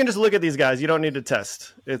you can just look at these guys. You don't need to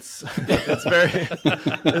test. It's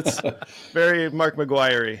very Mark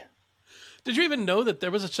McGuire-y. Did you even know that there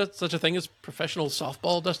was such a thing as professional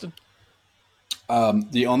softball, Dustin?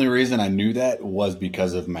 The only reason I knew that was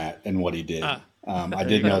because of Matt and what he did. I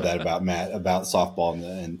did know that about Matt, about softball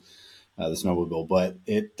and the snowmobile, but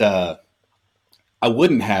I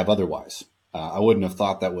wouldn't have otherwise. I wouldn't have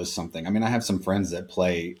thought that was something. I mean, I have some friends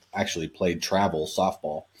that actually played travel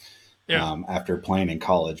softball after playing in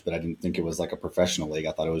college, but I didn't think it was like a professional league.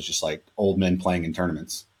 I thought it was just like old men playing in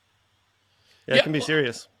tournaments. Yeah, it can be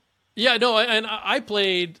serious. Yeah, no, and I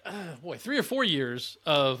played 3 or 4 years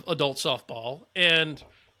of adult softball, and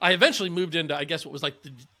I eventually moved into, I guess, what was like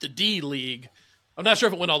the D League. I'm not sure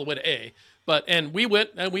if it went all the way to A, and we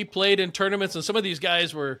went and we played in tournaments, and some of these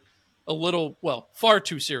guys were far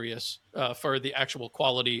too serious for the actual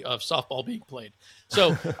quality of softball being played.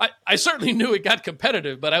 So I certainly knew it got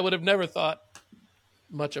competitive, but I would have never thought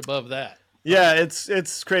much above that. Yeah,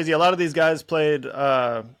 it's crazy. A lot of these guys played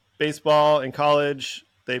baseball in college.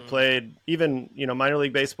 They played even, minor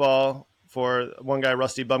league baseball. For one guy,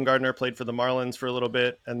 Rusty Bumgardner, played for the Marlins for a little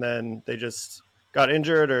bit, and then they just got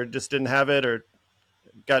injured or just didn't have it or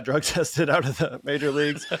got drug tested out of the major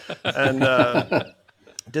leagues and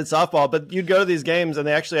did softball. But you'd go to these games, and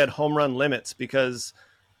they actually had home run limits because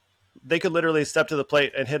they could literally step to the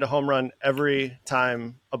plate and hit a home run every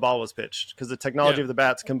time a ball was pitched because the technology of the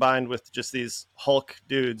bats combined with just these Hulk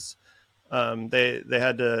dudes, they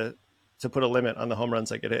had to put a limit on the home runs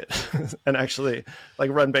they could hit and actually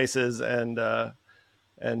like run bases and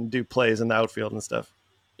do plays in the outfield and stuff.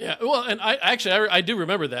 Yeah. Well, and I do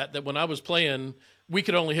remember that when I was playing, we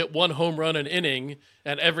could only hit one home run an inning,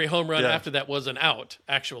 and every home run after that was an out,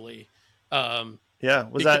 actually. Was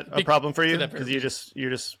that a problem for you? Because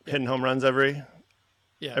you're just hitting home runs every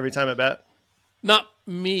time at bat? Not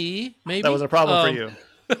me, maybe. That was a problem for you.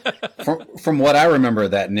 From what I remember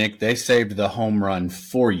of that, Nick, they saved the home run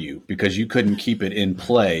for you because you couldn't keep it in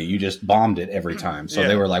play. You just bombed it every time. So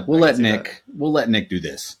they were like, we'll let Nick do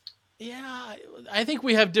this. Yeah, I think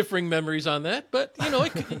we have differing memories on that, but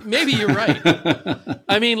maybe you're right.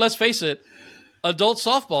 I mean, let's face it, adult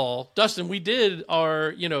softball, Dustin, we did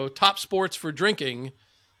our, top sports for drinking,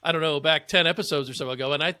 I don't know, back 10 episodes or so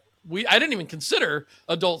ago. And I didn't even consider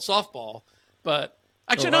adult softball, but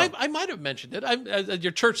actually, I might have mentioned it. I'm at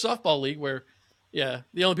your church softball league where,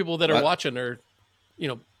 the only people that are watching are,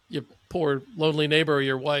 your poor lonely neighbor or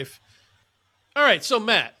your wife. All right. So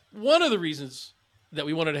Matt, one of the reasons that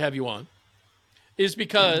we wanted to have you on is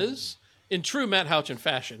because in true Matt Houchin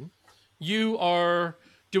fashion, you are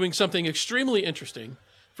doing something extremely interesting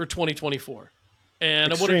for 2024.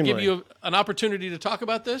 And I wanted to give you an opportunity to talk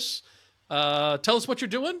about this. Tell us what you're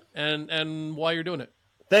doing and why you're doing it.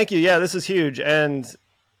 Thank you. Yeah, this is huge. And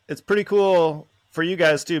it's pretty cool for you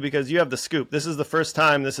guys too, because you have the scoop. This is the first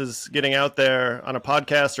time this is getting out there on a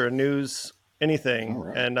podcast or a news, anything.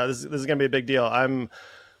 Right. And this is going to be a big deal. I'm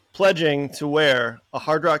pledging to wear a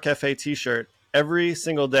Hard Rock Cafe t-shirt every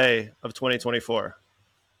single day of 2024.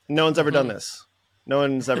 No one's ever done this. No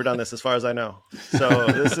one's ever done this as far as I know. So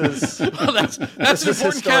this is well, that's an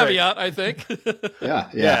important caveat, I think.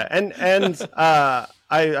 Yeah. And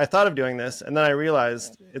I thought of doing this, and then I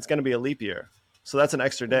realized it's going to be a leap year. So that's an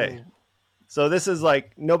extra day. Ooh. So this is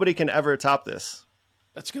like, nobody can ever top this.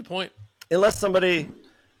 That's a good point. Unless somebody,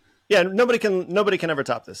 nobody can ever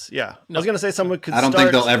top this. Yeah. No. I was going to say someone could I don't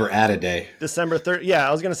think they'll ever add a day. December 30th. Yeah.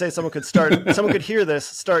 I was going to say someone could hear this,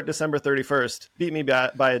 start December 31st, beat me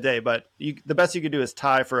by a day, but the best you could do is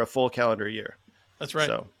tie for a full calendar year. That's right.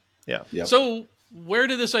 So, yeah. Yep. So where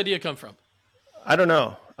did this idea come from? I don't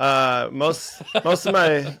know. Most of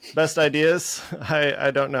my best ideas,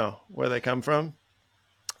 I don't know where they come from.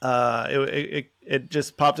 It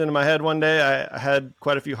just popped into my head one day. I had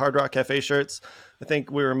quite a few Hard Rock Cafe shirts. I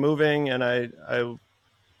think we were moving, and I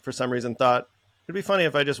for some reason thought it'd be funny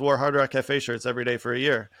if I just wore Hard Rock Cafe shirts every day for a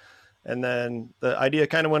year. And then the idea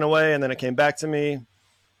kind of went away, and then it came back to me.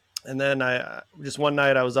 And then just one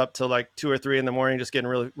night I was up till like 2 or 3 in the morning, just getting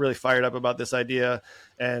really, really fired up about this idea.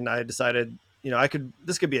 And I decided,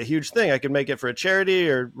 this could be a huge thing. I could make it for a charity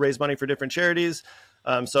or raise money for different charities.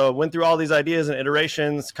 So I went through all these ideas and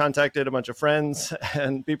iterations, contacted a bunch of friends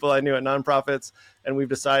and people I knew at nonprofits. And we've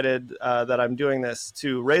decided that I'm doing this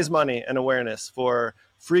to raise money and awareness for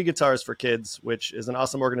Free Guitars for Kids, which is an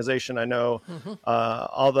awesome organization. I know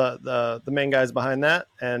all the main guys behind that.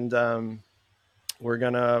 And we're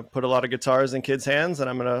going to put a lot of guitars in kids' hands, and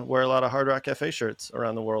I'm going to wear a lot of Hard Rock Cafe shirts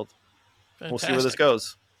around the world. Fantastic. We'll see where this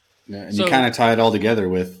goes. Yeah, and you kind of tie it all together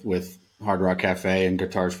with Hard Rock Cafe and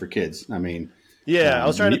Guitars for Kids. I mean, I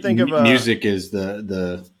was trying to think of music is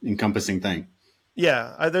the encompassing thing.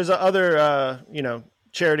 Yeah, there's other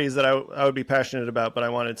charities that I would be passionate about, but I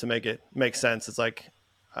wanted to make it make sense. It's like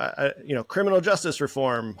criminal justice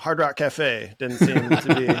reform, Hard Rock Cafe didn't seem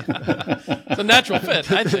to be. It's a natural fit,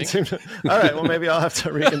 I think. All right, well, maybe I'll have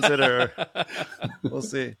to reconsider. We'll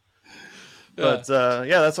see. But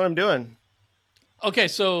that's what I'm doing. Okay,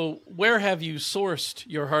 so where have you sourced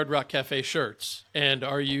your Hard Rock Cafe shirts? And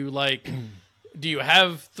are you do you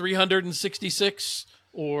have 366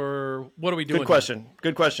 or what are we doing?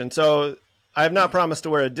 Good question. So I have not promised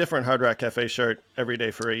to wear a different Hard Rock Cafe shirt every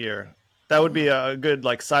day for a year. That would be a good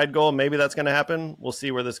side goal. Maybe that's going to happen. We'll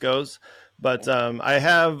see where this goes. But I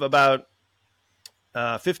have about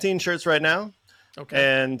 15 shirts right now.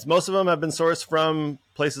 Okay. And most of them have been sourced from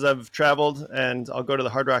places I've traveled, and I'll go to the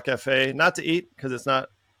Hard Rock Cafe, not to eat because it's not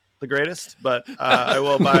the greatest, but I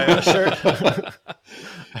will buy a shirt.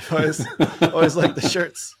 I've always liked the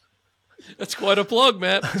shirts. That's quite a plug,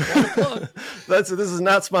 Matt. That's quite a plug. This is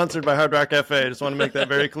not sponsored by Hard Rock Cafe. I just want to make that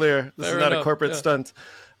very clear. This is not a corporate stunt.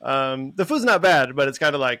 The food's not bad, but it's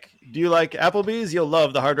kind of like, do you like Applebee's? You'll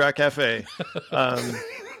love the Hard Rock Cafe.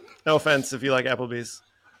 No offense if you like Applebee's.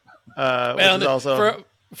 Which is also...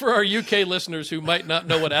 for our UK listeners who might not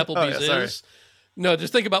know what Applebee's is, no,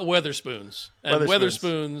 just think about Weatherspoons. And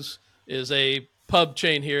Weatherspoons is a pub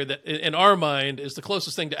chain here that, in our mind, is the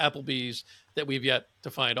closest thing to Applebee's that we've yet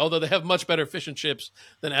to find. Although they have much better fish and chips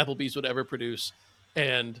than Applebee's would ever produce.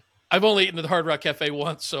 And I've only eaten at the Hard Rock Cafe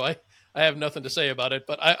once, so I have nothing to say about it.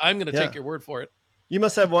 But I'm going to take your word for it. You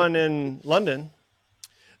must have one in London.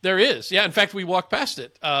 There is. Yeah. In fact, we walked past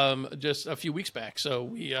it just a few weeks back. So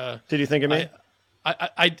we. Did you think of me?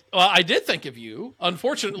 I did think of you.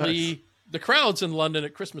 Unfortunately, the crowds in London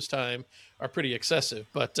at Christmas time are pretty excessive.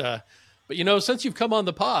 But since you've come on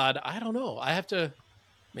the pod, I don't know. I have to.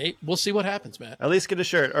 We'll see what happens, Matt. At least get a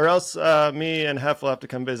shirt, or else me and Hef will have to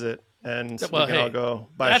come visit, and we can all go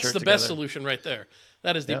buy a shirt together. That's the best solution right there.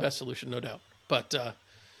 That is the best solution, no doubt. But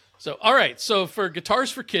so all right. So for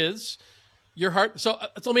Guitars for Kids, your heart. So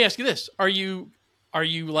let me ask you this: Are you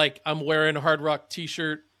like, I'm wearing a Hard Rock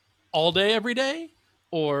T-shirt all day, every day,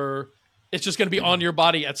 or it's just going to be on your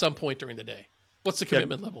body at some point during the day? What's the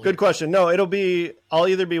commitment level? Good question. No, I'll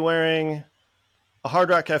either be wearing a Hard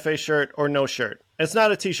Rock Cafe shirt or no shirt. It's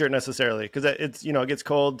not a T-shirt necessarily because it's, it gets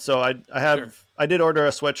cold. So I did order a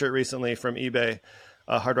sweatshirt recently from eBay,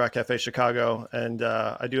 Hard Rock Cafe Chicago. And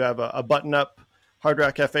I do have a button-up Hard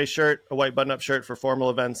Rock Cafe shirt, a white button-up shirt for formal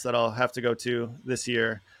events that I'll have to go to this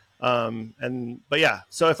year.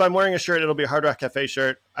 So if I'm wearing a shirt, it'll be a Hard Rock Cafe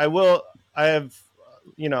shirt. I'll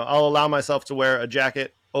allow myself to wear a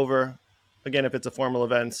jacket over, again, if it's a formal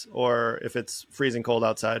event, or if it's freezing cold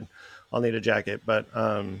outside, I'll need a jacket. But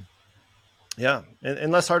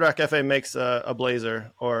unless Hard Rock Cafe makes a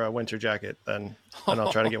blazer or a winter jacket, then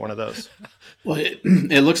I'll try to get one of those. Well,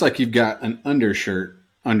 it looks like you've got an undershirt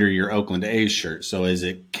under your Oakland A's shirt. So is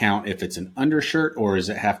it count if it's an undershirt, or does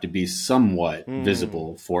it have to be somewhat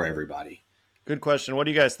visible for everybody? Good question. What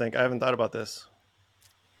do you guys think? I haven't thought about this.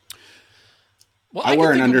 Well, I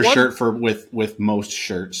wear an undershirt with most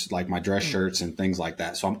shirts, like my dress shirts and things like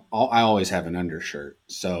that. So I always have an undershirt.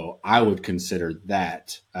 So I would consider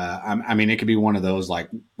that. I mean, it could be one of those, like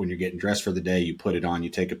when you're getting dressed for the day, you put it on, you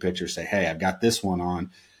take a picture, say, hey, I've got this one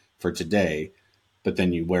on for today, but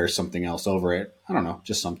then you wear something else over it. I don't know,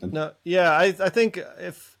 just something. No, yeah, I think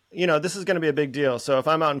if, this is going to be a big deal. So if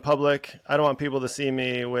I'm out in public, I don't want people to see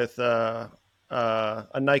me with a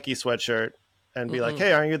Nike sweatshirt and be like,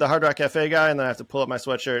 hey, aren't you the Hard Rock Cafe guy? And then I have to pull up my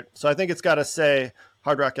sweatshirt. So I think it's got to say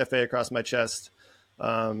Hard Rock Cafe across my chest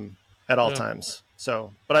at all times.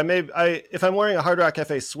 So, but if I'm wearing a Hard Rock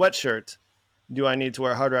Cafe sweatshirt, do I need to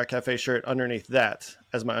wear a Hard Rock Cafe shirt underneath that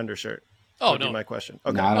as my undershirt? Oh, would no. be my question.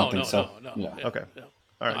 Okay. No, I don't think so. No. Yeah. Yeah, okay. Yeah.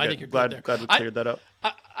 All right. I think you're glad we cleared that up.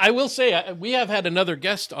 I will say we have had another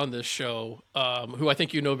guest on this show who I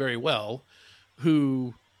think you know very well,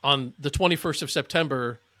 who on the 21st of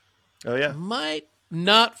September might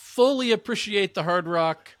not fully appreciate the Hard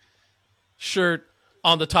Rock shirt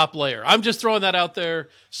on the top layer. I'm just throwing that out there,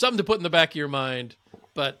 something to put in the back of your mind,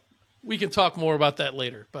 but we can talk more about that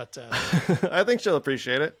later. But I think she'll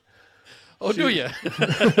appreciate it. Oh, do you?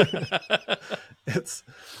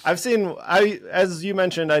 As you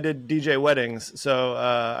mentioned, I did DJ weddings, so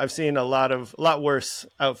I've seen a lot worse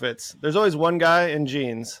outfits. There's always one guy in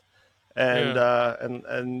jeans,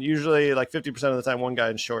 and usually like 50% of the time, one guy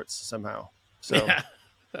in shorts somehow. So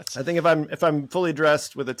I think if I'm fully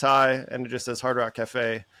dressed with a tie and it just says Hard Rock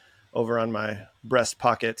Cafe over on my breast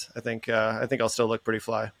pocket, I think I'll still look pretty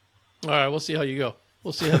fly. All right, we'll see how you go.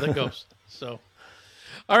 We'll see how that goes. So.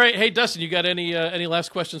 All right. Hey, Dustin, you got any last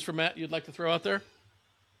questions for Matt you'd like to throw out there?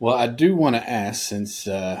 Well, I do want to ask, since,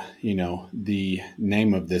 the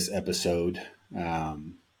name of this episode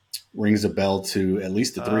rings a bell to at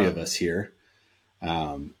least the three of us here.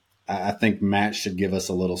 I think Matt should give us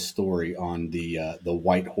a little story on the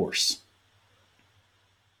White Horse.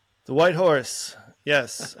 The White Horse.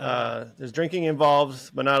 Yes. There's drinking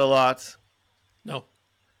involved, but not a lot. No.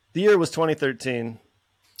 The year was 2013.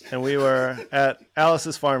 And we were at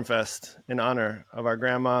Alice's Farm Fest in honor of our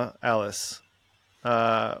grandma, Alice.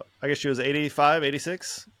 I guess she was 85,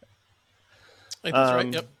 86. I think that's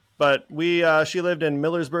right, yep. But she lived in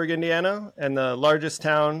Millersburg, Indiana, and the largest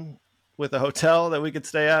town with a hotel that we could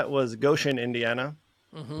stay at was Goshen, Indiana,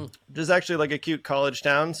 which is actually like a cute college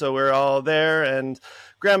town. So we're all there, and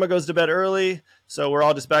grandma goes to bed early. So we're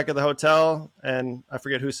all just back at the hotel, and I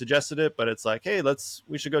forget who suggested it, but it's like, hey,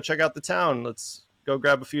 we should go check out the town. Let's go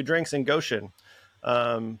grab a few drinks in Goshen.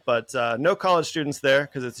 But no college students there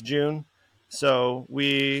because it's June. So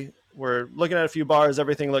we were looking at a few bars.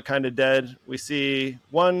 Everything looked kind of dead. We see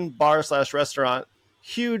one bar/restaurant,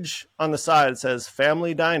 huge on the side. It says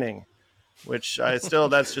family dining, which that's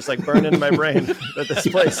just like burned into my brain that this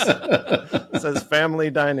place says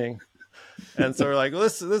family dining. And so we're like, well,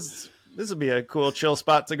 this would be a cool chill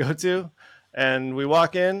spot to go to. And we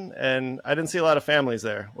walk in, and I didn't see a lot of families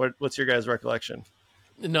there. What's your guys' recollection?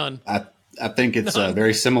 None. I think it's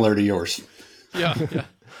very similar to yours. Yeah.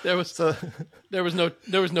 There was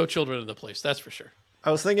no children in the place. That's for sure.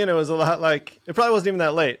 I was thinking it was a lot like, it probably wasn't even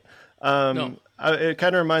that late. No. It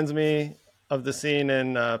kind of reminds me of the scene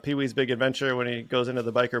in Pee-wee's Big Adventure when he goes into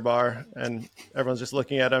the biker bar and everyone's just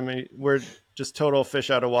looking at him. We're just total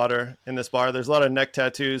fish out of water in this bar. There's a lot of neck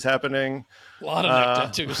tattoos happening. A lot of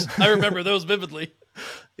neck tattoos. I remember those vividly.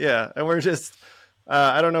 Yeah, and we're just,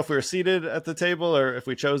 I don't know if we were seated at the table or if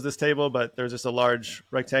we chose this table, but there's just a large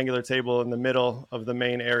rectangular table in the middle of the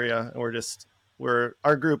main area. And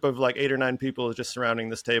our group of like 8 or 9 people is just surrounding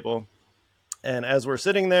this table. And as we're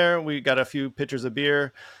sitting there, we got a few pitchers of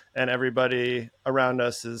beer, and everybody around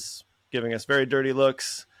us is giving us very dirty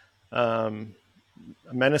looks.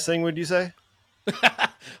 Menacing, would you say?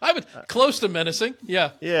 I would close to menacing.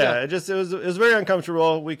 Yeah. It was very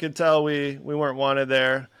uncomfortable. We could tell we weren't wanted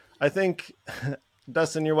there. I think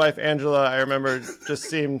Dustin, your wife Angela, I remember, just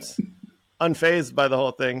seemed unfazed by the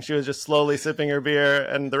whole thing. She was just slowly sipping her beer,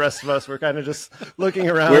 and the rest of us were kind of just looking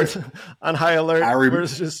around on high alert.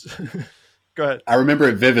 Go ahead. I remember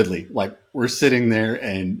it vividly. Like, we're sitting there,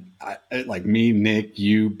 and like me, Nick,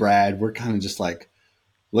 you, Brad, we're kind of just like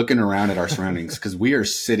looking around at our surroundings because we are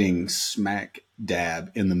sitting smack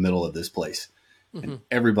dab in the middle of this place. And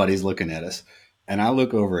everybody's looking at us. And I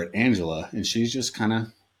look over at Angela, and she's just kind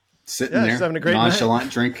of sitting there, having a great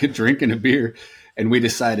nonchalant, drinking a beer. And we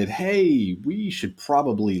decided, hey, we should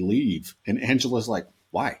probably leave. And Angela's like,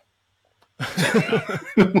 why?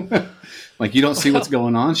 Like, you don't see what's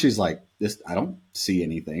going on? She's like, I don't see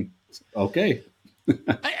anything. Okay.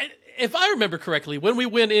 If I remember correctly, when we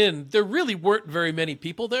went in, there really weren't very many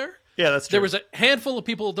people there. Yeah, that's true. There was a handful of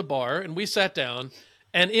people at the bar, and we sat down,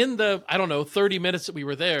 And in the, I don't know, 30 minutes that we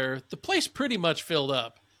were there, the place pretty much filled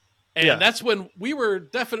up. And that's when we were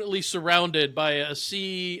definitely surrounded by a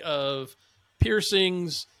sea of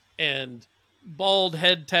piercings and bald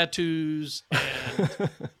head tattoos and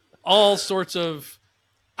all sorts of,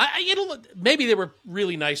 maybe they were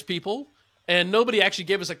really nice people and nobody actually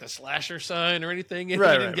gave us like the slasher sign or anything. And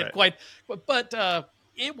didn't get quite, but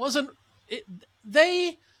it wasn't,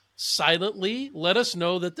 they silently let us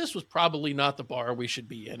know that this was probably not the bar we should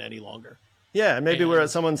be in any longer. Yeah, and maybe we're at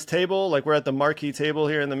someone's table, like we're at the marquee table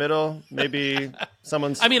here in the middle. Maybe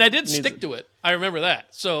someone's... I mean, I did stick to it. I remember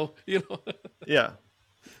that. So, Yeah.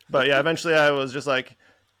 But yeah, eventually I was just like,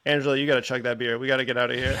 Angela, you got to chug that beer. We got to get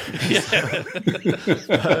out of here.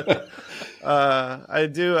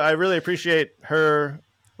 I really appreciate her.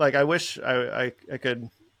 Like, I wish I could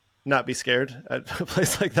not be scared at a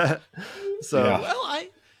place like that. So,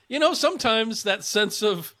 well, sometimes that sense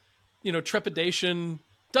of, trepidation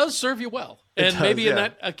does serve you well. And maybe in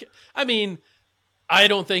that, I mean, I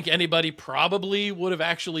don't think anybody probably would have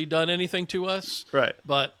actually done anything to us. Right.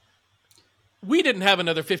 But we didn't have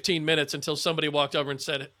another 15 minutes until somebody walked over and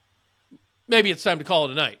said, maybe it's time to call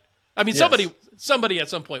it a night. I mean, somebody at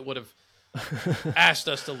some point would have asked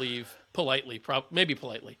us to leave politely, maybe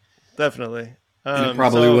politely. Definitely. And it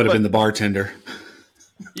probably would have been the bartender.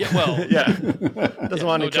 Yeah, well. Yeah. Doesn't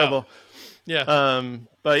want any trouble. Yeah.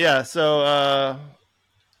 But yeah, so...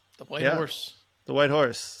 the White Horse. The White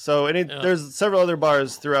Horse. So there's several other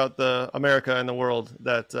bars throughout America and the world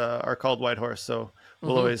that are called White Horse. So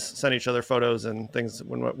we'll always send each other photos and things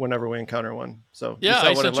whenever we encounter one. So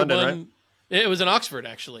I one in London, right? It was in Oxford,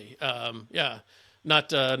 actually.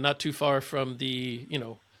 Not too far from the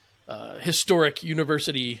historic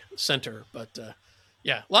university center, but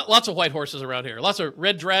lots of white horses around here. Lots of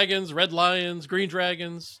red dragons, red lions, green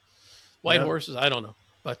dragons, white horses. I don't know,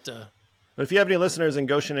 but if you have any listeners in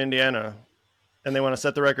Goshen, Indiana, and they want to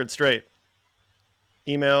set the record straight,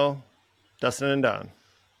 email Dustin and Don.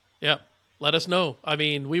 Yeah, let us know. I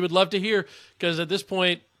mean, we would love to hear, because at this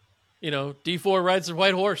point, D4 rides the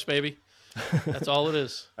white horse, baby. That's all it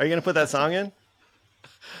is. Are you going to put that song in?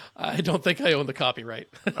 I don't think I own the copyright.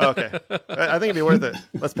 Okay. I think it'd be worth it.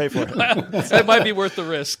 Let's pay for it. It might be worth the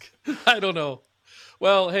risk. I don't know.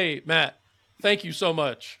 Well, hey, Matt, thank you so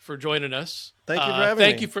much for joining us. Thank you for having me.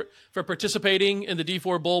 Thank you for participating in the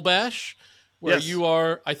D4 Bowl Bash, where you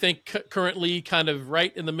are, I think, currently kind of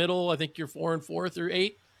right in the middle. I think you're 4-4 through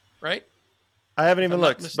 8, right? I haven't even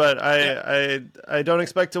looked, but I don't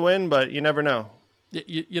expect to win, but you never know.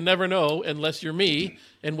 You never know unless you're me,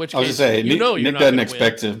 in which case I was going to say, Nick doesn't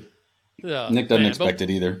expect to. Nick doesn't expect it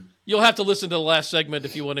either. You'll have to listen to the last segment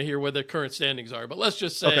if you want to hear where the current standings are. But let's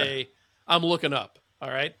just say I'm looking up. All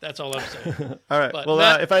right, that's all I'm saying. All right. But well,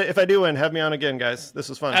 Matt, if I do win, have me on again, guys. This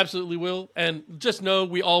was fun. Absolutely will. And just know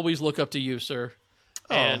we always look up to you, sir.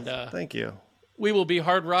 Oh, and thank you. We will be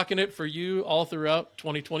hard rocking it for you all throughout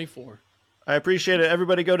 2024. I appreciate it.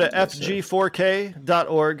 Everybody go to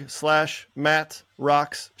fg4k.org/Matt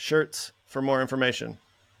Rocks Shirts for more information.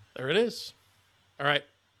 There it is. All right.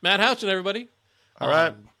 Matt Houchin, everybody. All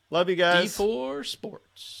right. Love you guys. D4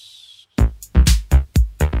 Sports.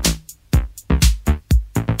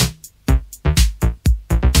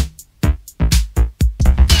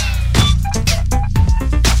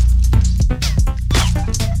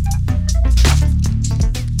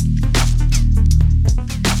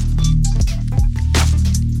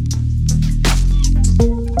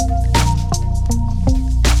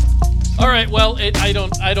 Well, I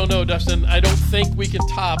don't know, Dustin. I don't think we can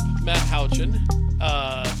top Matt Houchin.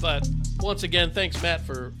 But once again, thanks, Matt,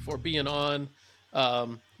 for being on.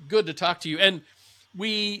 Good to talk to you. And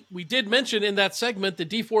we did mention in that segment the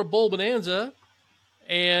D4 Bowl Bonanza,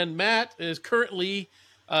 and Matt is currently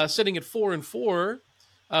sitting at 4-4.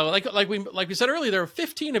 Like we said earlier, there are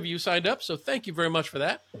 15 of you signed up, so thank you very much for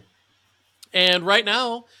that. And right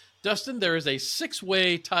now, Dustin, there is a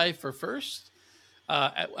 6-way tie for first.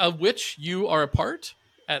 Of which you are a part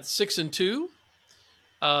at 6-2.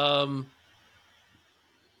 I'm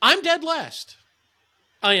dead last.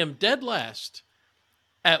 I am dead last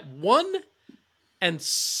at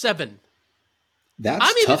 1-7.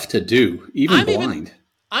 That's tough to do, even blind.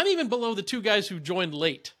 I'm even below the two guys who joined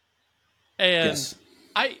late. And yes.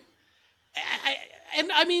 I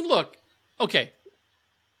mean, look, okay.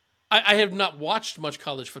 I have not watched much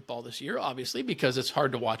college football this year, obviously, because it's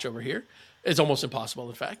hard to watch over here. It's almost impossible,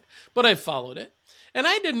 in fact. But I've followed it. And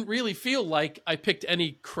I didn't really feel like I picked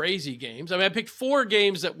any crazy games. I mean, I picked 4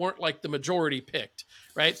 games that weren't like the majority picked,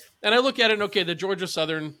 right? And I look at it and, okay, the Georgia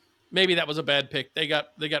Southern, maybe that was a bad pick. They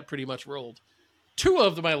got pretty much rolled. 2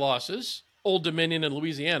 of my losses, Old Dominion and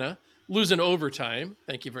Louisiana, lose in overtime.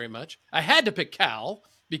 Thank you very much. I had to pick Cal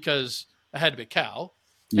because I had to pick Cal.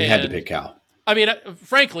 You had to pick Cal. I mean,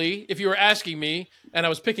 frankly, if you were asking me and I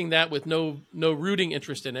was picking that with no rooting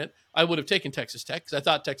interest in it, I would have taken Texas Tech because I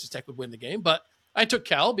thought Texas Tech would win the game. But I took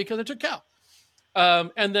Cal because I took Cal.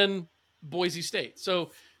 And then Boise State.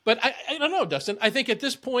 So, but I don't know, Dustin. I think at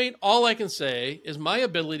this point, all I can say is my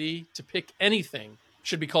ability to pick anything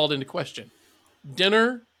should be called into question.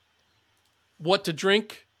 Dinner, what to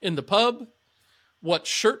drink in the pub, what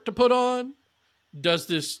shirt to put on, does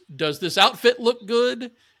this outfit look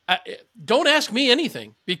good? Don't ask me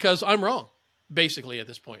anything because I'm wrong, basically, at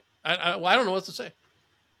this point. I don't know what to say.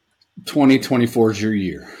 2024 is your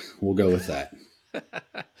year. We'll go with that.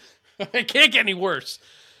 It can't get any worse.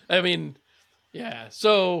 I mean, yeah.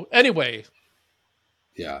 So anyway.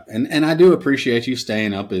 Yeah, and I do appreciate you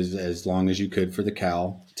staying up as long as you could for the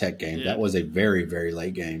Cal Tech game. Yeah. That was a very, very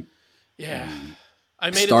late game. Yeah. I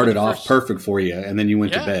made started off perfect for you, and then you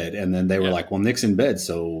went to bed, and then they were like, well, Nick's in bed,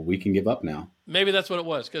 so we can give up now. Maybe that's what it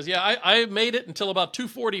was, because, I made it until about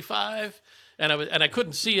 2:45, and I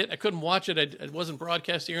couldn't see it. I couldn't watch it. It wasn't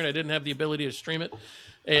broadcast here, and I didn't have the ability to stream it.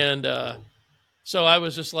 And so I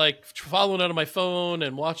was just like following it on my phone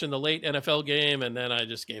and watching the late NFL game, and then I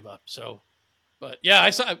just gave up. So, but yeah,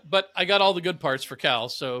 I got all the good parts for Cal.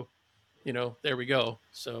 So, there we go.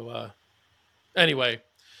 So anyway,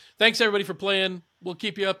 thanks everybody for playing. We'll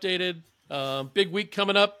keep you updated. Big week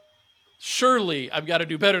coming up. Surely I've got to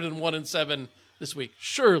do better than 1-7 this week.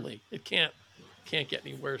 Surely it can't get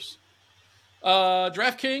any worse.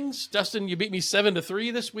 DraftKings, Dustin, you beat me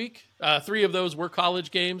 7-3 this week. 3 of those were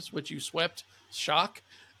college games, which you swept. Shock.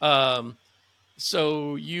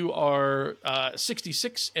 So you are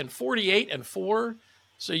 66-48-4.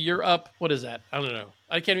 So you're up. What is that? I don't know.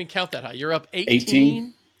 I can't even count that high. You're up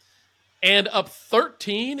 18. And up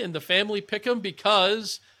 13 in the family pick'em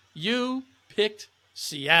because you picked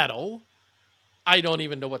Seattle. I don't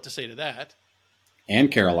even know what to say to that.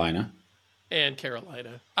 And Carolina.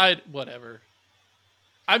 Whatever.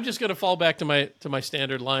 I'm just going to fall back to my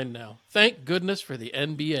standard line now. Thank goodness for the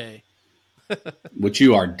NBA. Which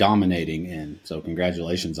you are dominating in. So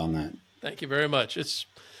congratulations on that. Thank you very much. It's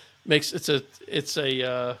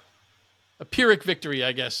a Pyrrhic victory,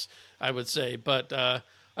 I guess I would say. But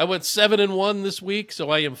I went 7-1 this week, so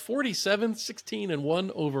I am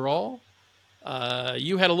 47-16-1 overall.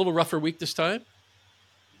 You had a little rougher week this time.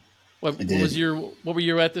 What were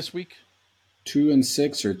you at this week?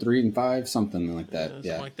 2-6 or 3-5, something like that.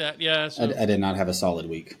 Something like that. Yeah. So, I did not have a solid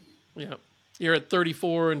week. Yeah, you're at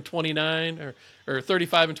 34-29 or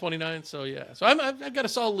 35-29. So yeah, so I've got a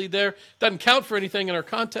solid lead there. Doesn't count for anything in our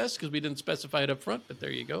contest because we didn't specify it up front. But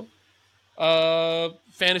there you go.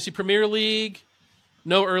 Fantasy Premier League.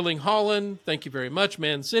 No Erling Haaland. Thank you very much,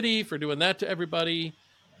 Man City, for doing that to everybody.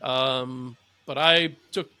 But I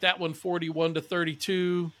took that one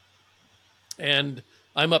 41-32, and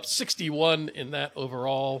I'm up 61 in that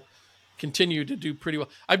overall. Continue to do pretty well.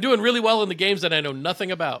 I'm doing really well in the games that I know nothing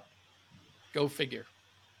about. Go figure.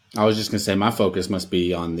 I was just going to say my focus must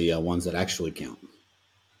be on the ones that actually count.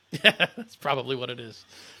 Yeah, that's probably what it is.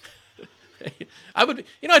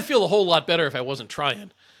 I'd feel a whole lot better if I wasn't trying.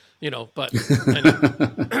 But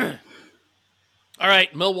anyway. All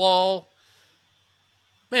right, Millwall.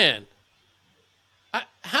 Man,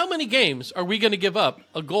 how many games are we going to give up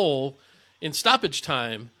a goal in stoppage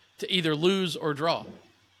time to either lose or draw?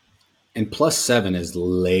 And +7 is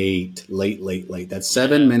late. That's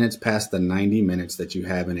 7 minutes past the 90 minutes that you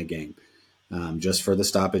have in a game. Just for the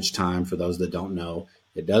stoppage time, for those that don't know,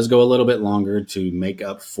 it does go a little bit longer to make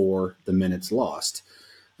up for the minutes lost.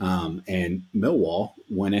 And Millwall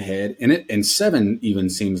went ahead, and 7 even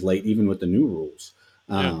seems late, even with the new rules.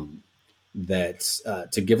 To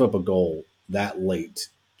give up a goal that late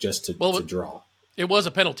just to draw. It was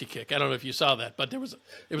a penalty kick. I don't know if you saw that, but it was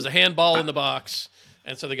a handball in the box,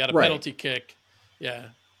 and so they got a penalty kick. Yeah,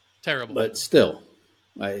 terrible. But still,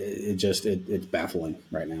 it's baffling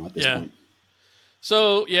right now at this point.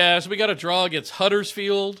 So we got a draw against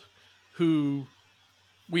Huddersfield, who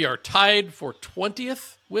we are tied for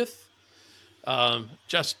 20th with,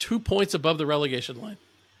 just 2 points above the relegation line.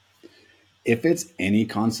 If it's any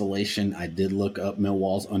consolation, I did look up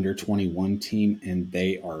Millwall's under-21 team, and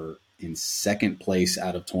they are in second place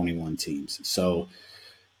out of 21 teams. So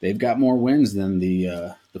they've got more wins than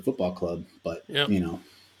the football club, but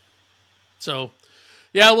So,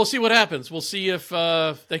 we'll see what happens. We'll see if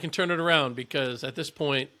they can turn it around, because at this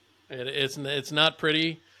point, it's not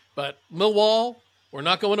pretty. But Millwall, we're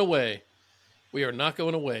not going away. We are not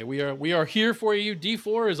going away. We are here for you.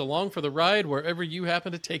 D4 is along for the ride wherever you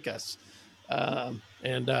happen to take us. And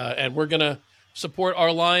we're gonna support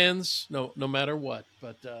our Lions, no matter what.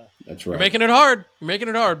 But that's right. You're making it hard. You're making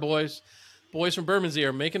it hard, boys. Boys from Bermondsey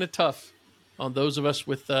are making it tough on those of us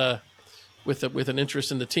with an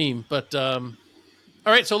interest in the team. But all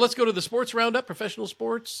right, so let's go to the sports roundup, professional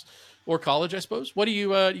sports or college, I suppose. What do you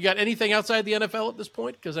got? Anything outside the NFL at this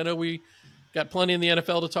point? Because I know we got plenty in the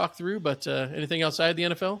NFL to talk through, but anything outside the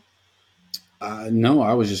NFL? No,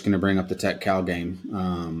 I was just going to bring up the Tech Cal game,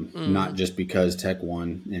 not just because Tech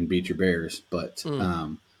won and beat your Bears, but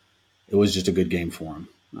it was just a good game for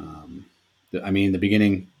them. The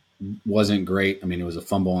beginning wasn't great. I mean, it was a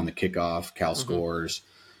fumble on the kickoff. Cal scores.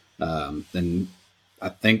 Then I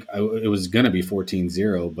think it was going to be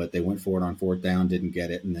 14-0, but they went for it on fourth down, didn't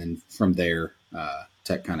get it. And then from there,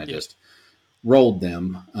 Tech kind of just rolled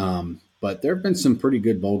them. But there have been some pretty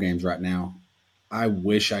good bowl games right now. I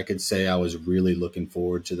wish I could say I was really looking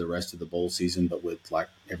forward to the rest of the bowl season, but with like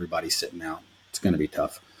everybody sitting out, it's going to be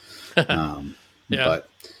tough. But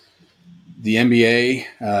the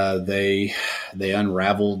NBA, they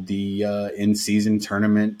unraveled the in-season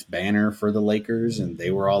tournament banner for the Lakers, and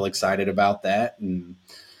they were all excited about that. And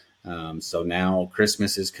so now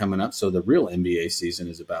Christmas is coming up, so the real NBA season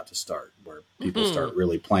is about to start, where people start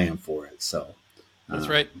really playing for it. So that's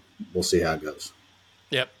right. We'll see how it goes.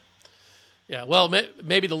 Yep. Yeah, well,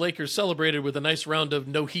 maybe the Lakers celebrated with a nice round of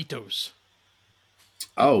no-hitos.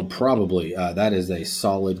 Oh, probably. That is a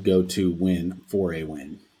solid go-to win for a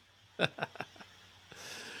win.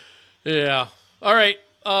 Yeah. All right.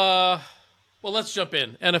 Well, let's jump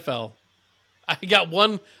in. NFL. I got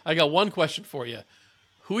one question for you.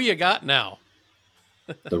 Who you got now?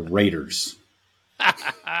 The Raiders.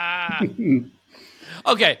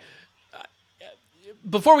 Okay.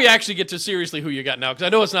 Before we actually get to seriously who you got now, because I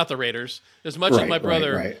know it's not the Raiders. As much as my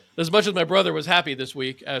brother was happy this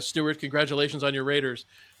week, Stuart, congratulations on your Raiders.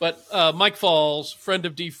 But Mike Falls, friend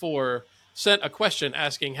of D4, sent a question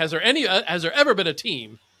asking, has there ever been a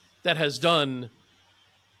team that has done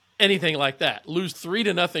anything like that? Lose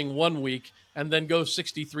 3-0 one week and then go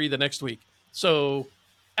 63 the next week. So,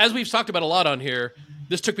 as we've talked about a lot on here,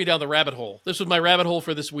 this took me down the rabbit hole. This was my rabbit hole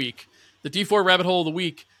for this week. The D4 rabbit hole of the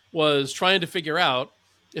week was trying to figure out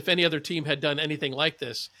if any other team had done anything like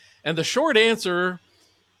this. And the short answer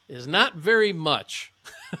is not very much.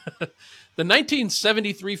 The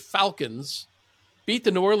 1973 Falcons beat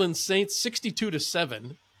the New Orleans Saints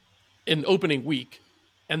 62-7 in opening week,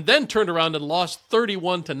 and then turned around and lost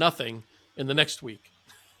 31-0 in the next week.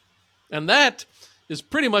 And that is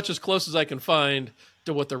pretty much as close as I can find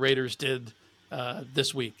to what the Raiders did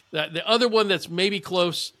this week. The other one that's maybe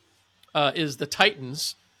close is the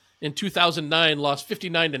Titans. In 2009, lost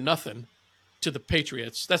 59-0 to the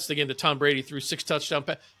Patriots. That's the game that Tom Brady threw 5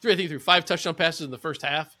 touchdown passes in the first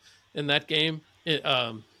half in that game.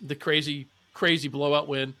 The crazy blowout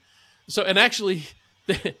win. So, and actually,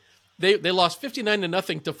 they lost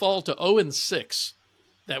 59-0 to fall to 0-6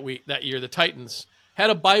 that year. The Titans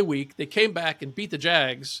had a bye week. They came back and beat the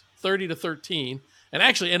Jags 30-13, and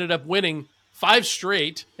actually ended up winning 5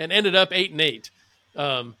 straight and ended up 8-8.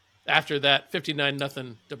 After that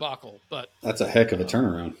 59-0 debacle. But that's a heck of a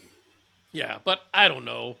turnaround. Yeah, but I don't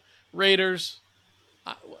know. Raiders,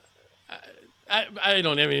 I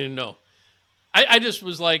don't even know. I just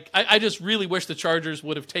was like, I just really wish the Chargers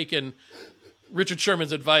would have taken Richard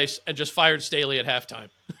Sherman's advice and just fired Staley at halftime.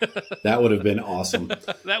 That would have been awesome.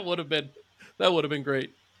 That would have been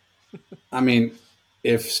great. I mean,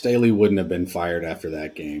 if Staley wouldn't have been fired after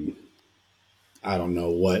that game, I don't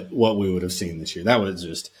know what we would have seen this year. That was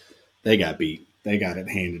just, they got beat. They got it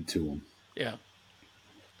handed to them. Yeah.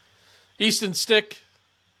 Easton Stick,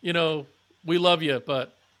 we love you,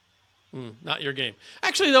 but not your game.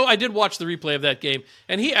 Actually, though, I did watch the replay of that game,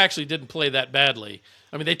 and he actually didn't play that badly.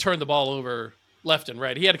 I mean, they turned the ball over left and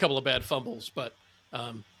right. He had a couple of bad fumbles, but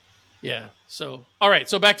yeah. So, all right.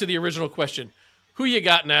 So back to the original question. Who you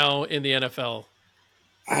got now in the NFL?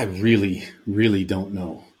 I really, really don't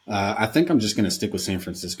know. I think I'm just going to stick with San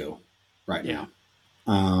Francisco right now.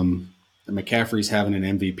 McCaffrey's having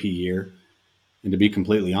an MVP year. And to be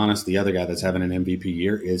completely honest, the other guy that's having an MVP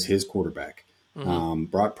year is his quarterback. Mm-hmm.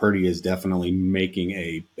 Brock Purdy is definitely making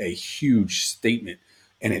a huge statement.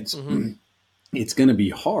 And it's it's going to be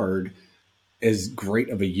hard, as great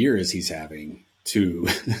of a year as he's having, to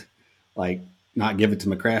not give it to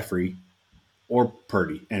McCaffrey or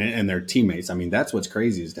Purdy and their teammates. I mean, that's what's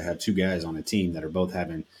crazy, is to have two guys on a team that are both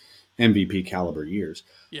having MVP caliber years.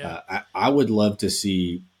 Yeah. I would love to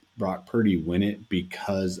see Brock Purdy win it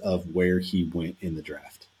because of where he went in the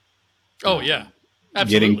draft. Oh, yeah.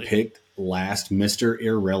 Absolutely. Getting picked last, Mr.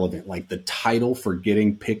 Irrelevant. Like, the title for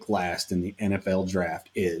getting picked last in the NFL draft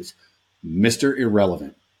is Mr.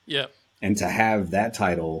 Irrelevant. Yeah. and to have that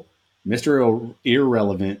title, Mr.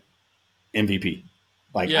 Irrelevant MVP,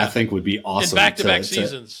 I think would be awesome. In back-to-back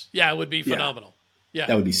seasons. Yeah, it would be phenomenal. Yeah.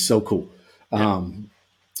 That would be so cool. Yeah.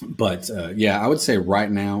 I would say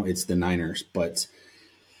right now it's the Niners, but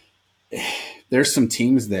there's some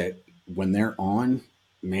teams that when they're on,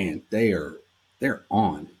 man, they're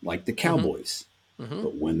on, like the Cowboys. Mm-hmm.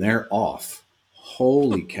 But when they're off,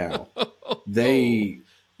 holy cow, they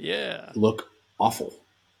look awful.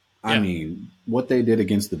 I mean, what they did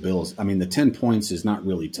against the Bills, I mean, the 10 points is not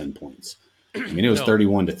really 10 points. I mean, it was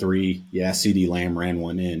 31-3. Yeah, CD Lamb ran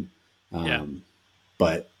one in.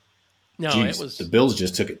 But the Bills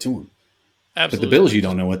just took it to them. Absolutely. But the Bills, you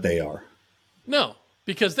don't know what they are. No,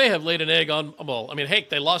 because they have laid an egg on, well, I mean, heck,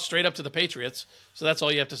 they lost straight up to the Patriots, so that's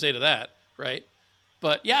all you have to say to that, right?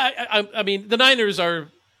 But, yeah, I mean, the Niners are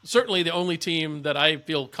certainly the only team that I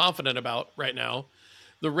feel confident about right now.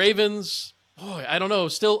 The Ravens, boy, I don't know.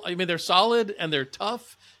 Still, I mean, they're solid and they're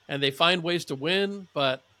tough and they find ways to win.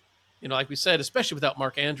 But, like we said, especially without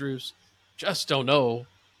Mark Andrews, just don't know.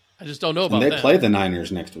 I just don't know about that. And they play the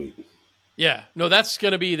Niners next week. Yeah. No, that's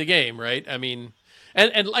going to be the game, right? I mean,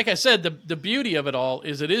 and like I said, the beauty of it all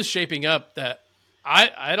is it is shaping up that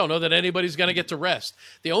I don't know that anybody's going to get to rest.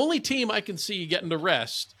 The only team I can see getting to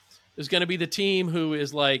rest is going to be the team who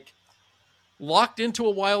is locked into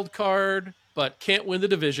a wild card but can't win the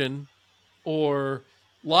division, or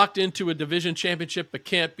locked into a division championship but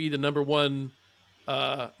can't be the number one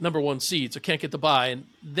seed, so can't get the bye, and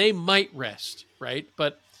they might rest, right?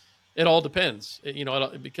 But it all depends,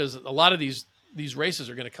 because a lot of these races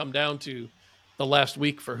are going to come down to the last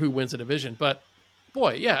week for who wins the division. But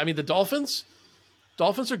boy, yeah, I mean, the Dolphins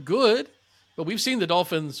are good, but we've seen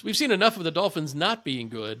enough of the Dolphins not being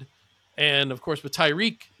good. And of course, with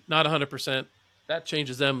Tyreek not 100%, that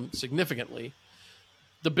changes them significantly.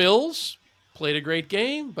 The Bills played a great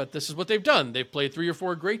game, but this is what they've done. They've played 3 or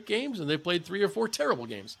 4 great games, and they've played 3 or 4 terrible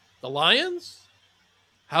games. The Lions,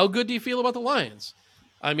 how good do you feel about the Lions?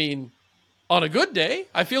 I mean, on a good day,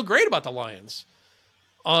 I feel great about the Lions.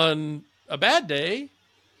 On a bad day,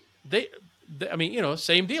 they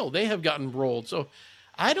same deal. They have gotten rolled. So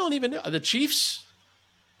I don't even know. The Chiefs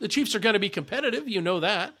are going to be competitive. You know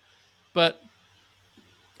that. But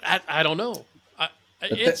I don't know.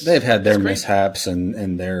 They've had their mishaps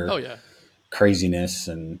and their craziness.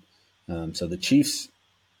 And so the Chiefs,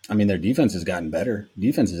 I mean, their defense has gotten better.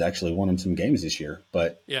 Defense has actually won them some games this year.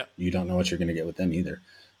 But you don't know what you're going to get with them either.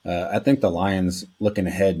 I think the Lions, looking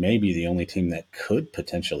ahead, may be the only team that could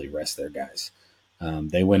potentially rest their guys.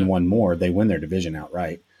 They win one more, they win their division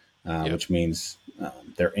outright, which means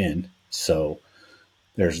they're in. So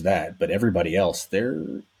there's that. But everybody else, it's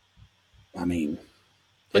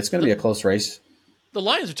going to be a close race. The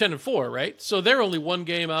Lions are 10-4, right? So they're only one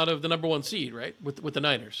game out of the number 1 seed, right? With the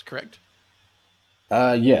Niners, correct?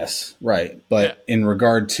 Yes, right. But in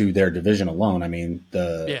regard to their division alone, I mean,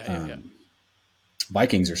 the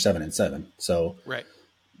Vikings are 7-7. So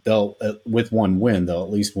they'll, with one win, they'll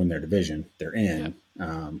at least win their division. They're in.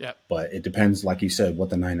 But it depends, like you said, what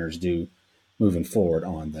the Niners do moving forward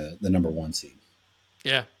on the number 1 seed.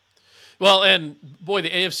 Yeah. Well, and boy,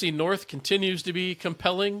 the AFC North continues to be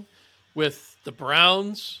compelling with the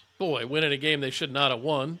Browns, winning a game they should not have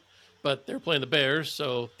won, but they're playing the Bears,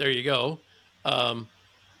 so there you go. The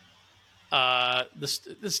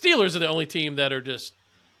Steelers are the only team that are just,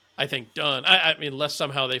 I think, done. I mean, unless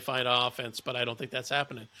somehow they find offense, but I don't think that's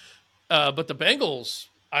happening. But the Bengals,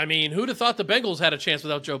 I mean, who'd have thought the Bengals had a chance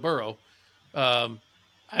without Joe Burrow? Not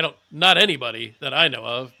anybody that I know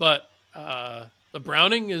of, but the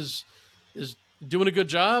Browning is doing a good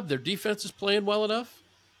job. Their defense is playing well enough,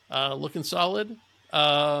 looking solid.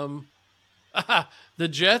 The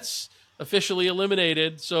Jets officially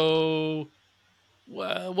eliminated. So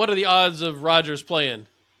what are the odds of Rodgers playing?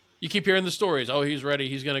 You keep hearing the stories. Oh, he's ready.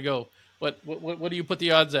 He's going to go. What do you put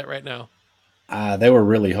the odds at right now? They were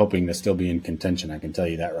really hoping to still be in contention. I can tell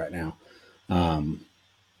you that right now.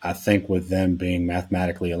 I think with them being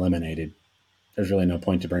mathematically eliminated, there's really no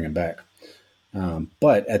point to bring him back.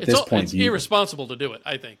 But at this point, it's irresponsible to do it,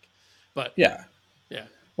 I think. But yeah.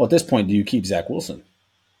 Well, at this point, do you keep Zach Wilson?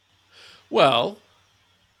 Well,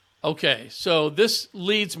 okay. So this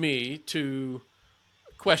leads me to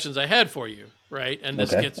questions I had for you, right? And this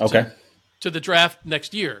gets to the draft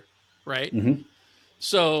next year, right? Mm-hmm.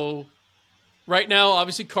 So right now,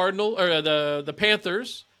 obviously, the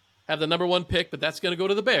Panthers have the number 1 pick, but that's going to go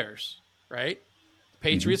to the Bears, right? The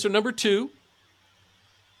Patriots are number 2.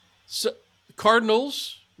 So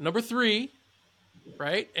Cardinals, number 3,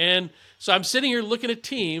 right? And so I'm sitting here looking at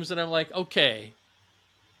teams, and I'm like, okay,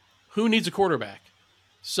 who needs a quarterback?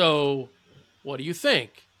 So what do you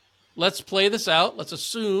think? let's play this out. Let's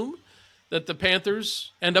assume that the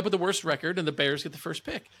Panthers end up with the worst record and the Bears get the first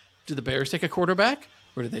pick. Do the Bears take a quarterback,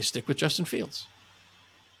 or do they stick with Justin Fields?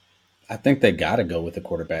 I think they got to go with the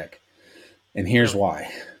quarterback. And here's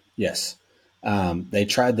why. Yes. They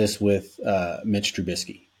tried this with Mitch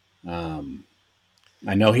Trubisky.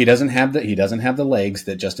 I know he doesn't have the legs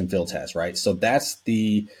that Justin Fields has, right? So that's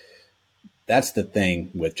the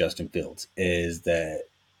thing with Justin Fields, is that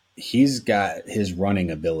he's got his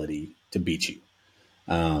running ability to beat you.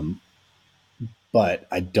 But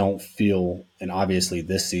I don't feel, and obviously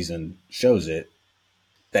this season shows it,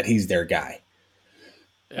 that he's their guy.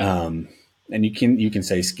 Yeah. And you can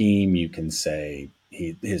say scheme, you can say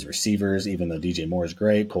his receivers, even though DJ Moore is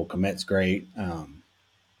great, Cole Kmet's great.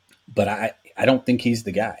 But I don't think he's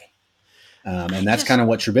the guy. And that's kind of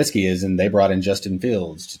what Trubisky is, and they brought in Justin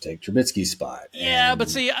Fields to take Trubisky's spot. Yeah, but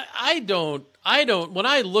see, I don't. When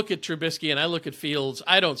I look at Trubisky and I look at Fields,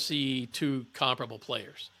 I don't see two comparable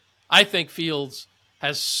players. I think Fields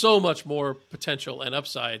has so much more potential and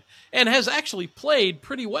upside, and has actually played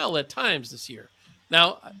pretty well at times this year.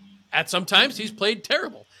 Now, at some times he's played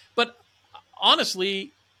terrible, but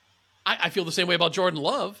honestly, I feel the same way about Jordan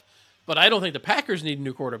Love. But I don't think the Packers need a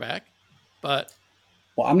new quarterback. But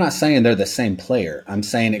well, I'm not saying they're the same player. I'm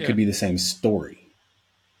saying it could be the same story.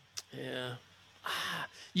 Yeah.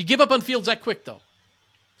 You give up on Fields that quick, though.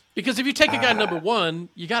 Because if you take a guy number one,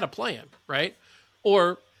 you got to play him, right?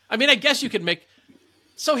 Or, I mean, I guess you could make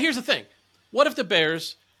 – so here's the thing. What if the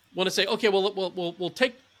Bears want to say, okay, well, we'll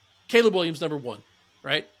take Caleb Williams number one,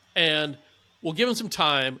 right? And we'll give him some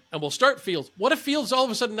time, and we'll start Fields. What if Fields all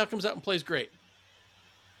of a sudden now comes out and plays great?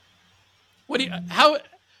 How –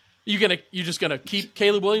 you just gonna keep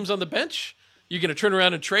Caleb Williams on the bench? You're gonna turn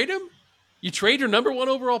around and trade him? You trade your number one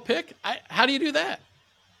overall pick? How do you do that?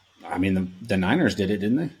 I mean, the Niners did it,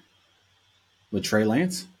 didn't they? With Trey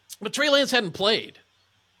Lance? But Trey Lance hadn't played,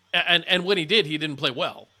 and when he did, he didn't play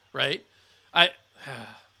well, right? I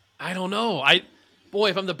don't know.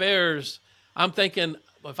 If I'm the Bears, I'm thinking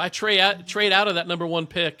if I trade out of that number one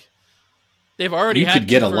pick, they've already could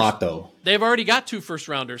get a lot though. They've already got 2 first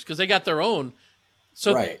rounders because they got their own.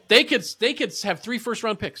 So they could have 3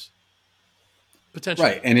 first-round picks, potentially.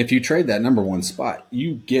 Right, and if you trade that number one spot,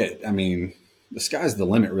 you get, I mean, the sky's the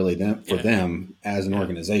limit really for them as an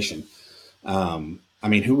organization. I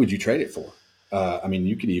mean, who would you trade it for? I mean,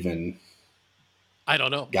 you could even – I don't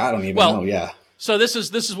know. God, I don't even know, yeah. So this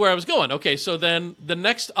is where I was going. Okay, so then the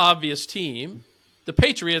next obvious team, the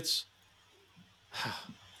Patriots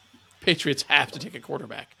 – Patriots have to take a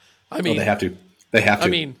quarterback. I mean – they have to. They have to. I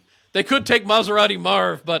mean – they could take Maserati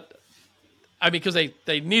Marv, but I mean, because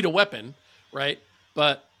they need a weapon, right?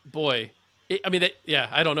 But boy,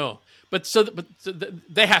 I don't know. But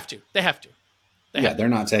they have to. They're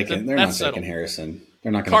not taking Harrison.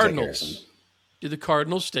 They're not going to take Harrison. Do the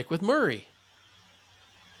Cardinals stick with Murray?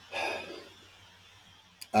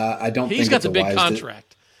 I don't. He's got the big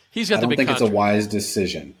contract. I don't think it's a wise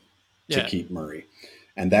decision to keep Murray.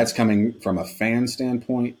 And that's coming from a fan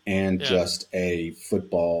standpoint and just a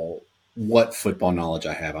what football knowledge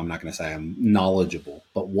I have. I'm not going to say I'm knowledgeable,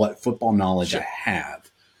 but what football knowledge I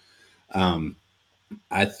have.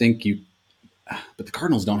 I think but the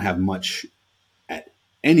Cardinals don't have much at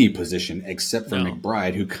any position except for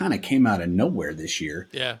McBride, who kind of came out of nowhere this year.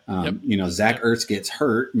 Yeah. Zach Ertz gets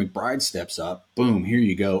hurt. McBride steps up. Boom. Here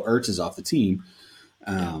you go. Ertz is off the team.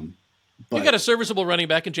 But you got a serviceable running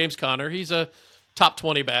back in James Conner. He's a top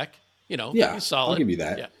 20 back, he's solid. I'll give you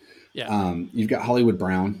that. Yeah. You've got Hollywood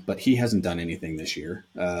Brown, but he hasn't done anything this year.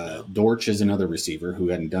 Dortch is another receiver who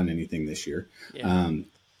hadn't done anything this year. Yeah.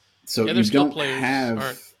 So you don't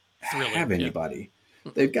have anybody.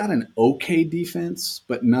 Yeah. They've got an okay defense,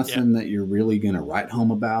 but nothing that you're really going to write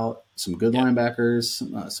home about. Some good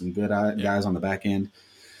linebackers, some good guys on the back end.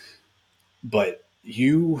 But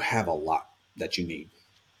you have a lot that you need.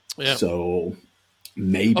 Yeah. So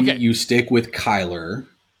maybe you stick with Kyler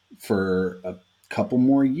for a couple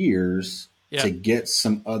more years to get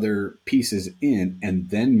some other pieces in, and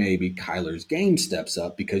then maybe Kyler's game steps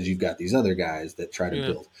up because you've got these other guys that try to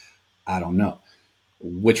build. I don't know.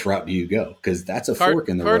 Which route do you go? Because that's a fork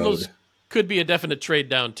in the Cardinals road. Could be a definite trade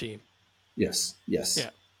down team. Yes. Yeah.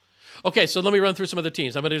 Okay, so let me run through some other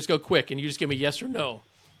teams. I'm going to just go quick, and you just give me yes or no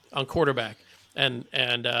on quarterback, and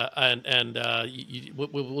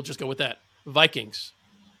we'll just go with that. Vikings.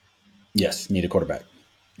 Yes, need a quarterback.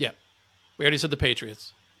 Yeah. We already said the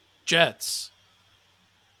Patriots. Jets.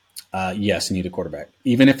 Yes, need a quarterback.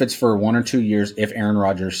 Even if it's for 1 or 2 years, if Aaron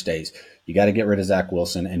Rodgers stays, you got to get rid of Zach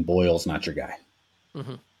Wilson, and Boyle's not your guy.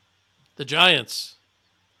 Mm-hmm. The Giants.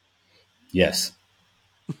 Yes.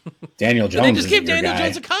 Daniel Jones. They just gave Daniel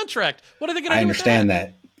Jones a contract. What are they going to do?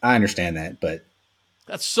 I understand that, but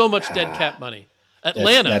that's so much dead cap money.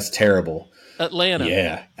 Atlanta. That's terrible. Atlanta.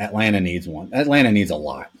 Yeah, Atlanta needs one. Atlanta needs a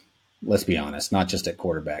lot. Let's be honest, not just at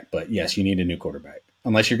quarterback, but yes, you need a new quarterback.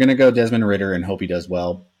 Unless you're going to go Desmond Ridder and hope he does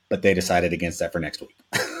well, but they decided against that for next week.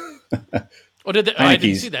 Oh, did they? I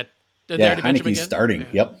didn't see that. Did they already bench him again? Starting.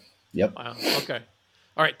 Yeah. Yep. Wow. Okay.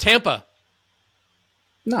 All right. Tampa.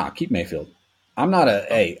 Nah, keep Mayfield. I'm not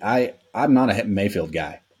a Mayfield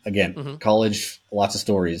guy. Again, college, lots of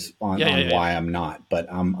stories on why I'm not,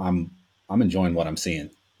 but I'm enjoying what I'm seeing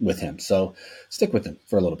with him. So stick with him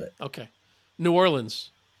for a little bit. Okay. New Orleans.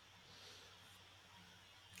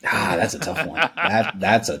 That's a tough one.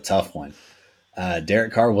 That's a tough one.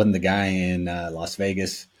 Derek Carr wasn't the guy in Las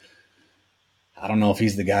Vegas. I don't know if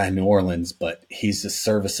he's the guy in New Orleans, but he's a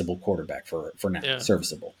serviceable quarterback for now. Yeah.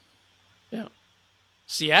 Serviceable. Yeah.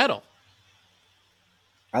 Seattle.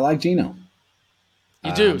 I like Geno.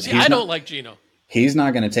 You do? See, I don't like Geno. He's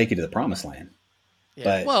not going to take you to the promised land. Yeah.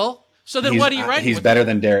 But well, so then what are you writing? He's better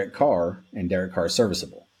than Derek Carr, and Derek Carr is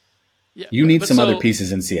serviceable. Yeah, you need some other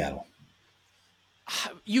pieces in Seattle.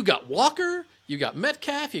 You got Walker, you got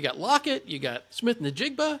Metcalf, you got Lockett, you got Smith and the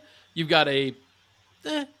Jigba. You've got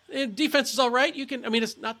defense is all right. You can. I mean,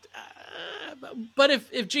 it's not. But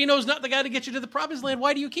if Geno's not the guy to get you to the promised land,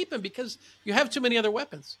 why do you keep him? Because you have too many other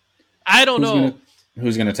weapons. I don't know.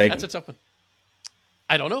 Who's going to take him? That's a tough one.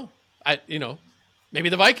 I don't know. Maybe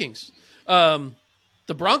the Vikings, the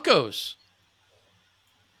Broncos.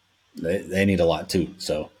 They need a lot too.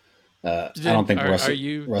 So I don't think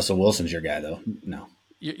Russell Wilson's your guy though. No,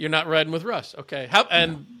 you're not riding with Russ. Okay.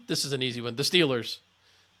 This is an easy one. The Steelers.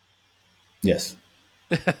 Yes.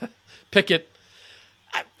 Pickett.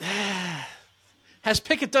 Has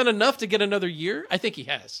Pickett done enough to get another year? I think he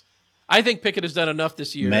has. I think Pickett has done enough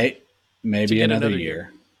this year. Maybe another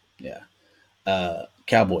year. Yeah.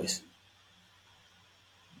 Cowboys.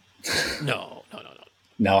 No.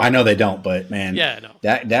 No, I know they don't, but man,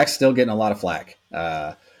 Dak's still getting a lot of flack.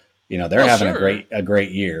 They're having a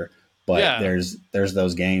great year, but there's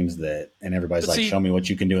those games and everybody's show me what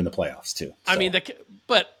you can do in the playoffs too. So. I mean,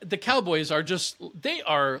 but the Cowboys are they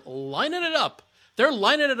are lining it up. They're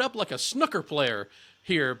lining it up like a snooker player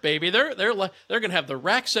here, baby. They're going to have the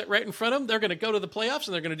rack set right in front of them. They're going to go to the playoffs,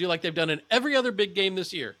 and they're going to do like they've done in every other big game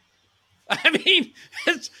this year. I mean,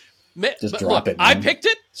 drop it. Man. I picked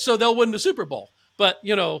it, so they'll win the Super Bowl. But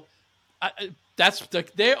they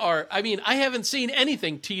are. I mean, I haven't seen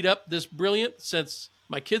anything teed up this brilliant since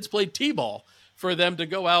my kids played t-ball for them to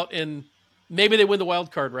go out and maybe they win the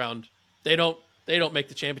wild card round. They don't make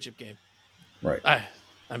the championship game. Right.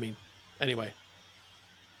 I mean, anyway.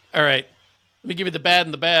 All right. Let me give you the bad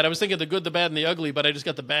and the bad. I was thinking the good, the bad, and the ugly, but I just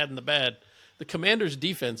got the bad and the bad. The Commanders'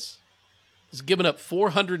 defense has given up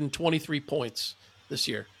 423 points this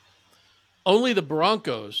year. Only the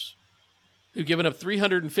Broncos, who've given up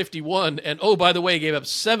 351, and by the way, gave up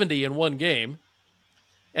 70 in one game,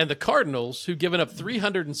 and the Cardinals, who've given up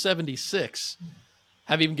 376,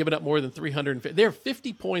 have even given up more than 350. They're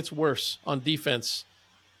 50 points worse on defense.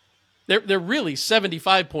 They're really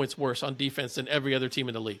 75 points worse on defense than every other team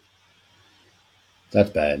in the league. That's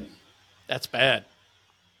bad. That's bad.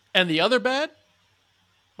 And the other bad,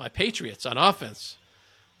 my Patriots on offense,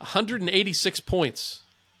 186 points.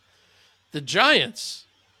 The Giants,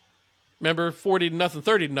 remember 40-0,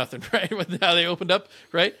 30-0, right? With how they opened up,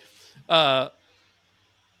 right? I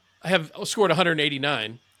have scored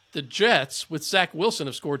 189. The Jets with Zach Wilson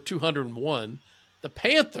have scored 201. The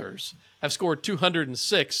Panthers have scored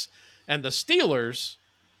 206. And the Steelers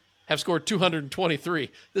have scored 223.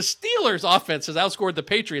 The Steelers' offense has outscored the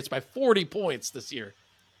Patriots by 40 points this year.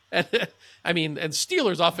 And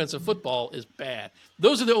Steelers' offensive football is bad.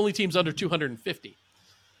 Those are the only teams under 250.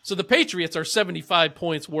 So the Patriots are 75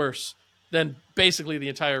 points worse than basically the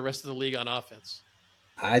entire rest of the league on offense.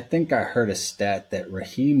 I think I heard a stat that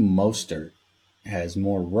Raheem Mostert has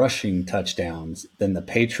more rushing touchdowns than the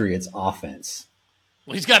Patriots' offense.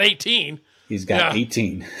 Well, he's got 18. He's got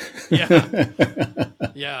 18. Yeah.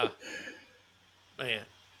 Yeah. Man.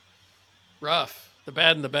 Rough. The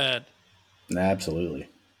bad and the bad. Absolutely.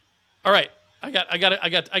 All right. I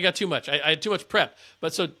got too much. I had too much prep.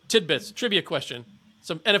 But so tidbits, trivia question.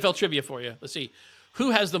 Some NFL trivia for you. Let's see.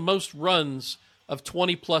 Who has the most runs of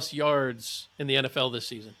 20-plus yards in the NFL this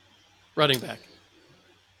season? Running back.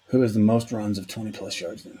 Who has the most runs of 20-plus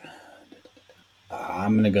yards?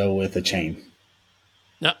 I'm going to go with a chain.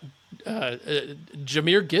 No,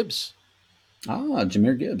 Jahmyr Gibbs.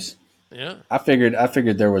 Jahmyr Gibbs. Yeah. I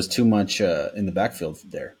figured there was too much in the backfield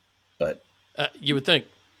there, but you would think.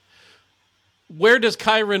 Where does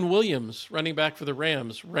Kyron Williams, running back for the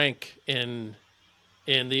Rams, rank in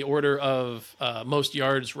the order of most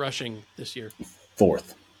yards rushing this year?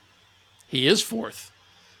 4th. He is 4th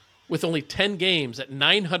with only 10 games at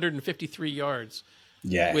 953 yards.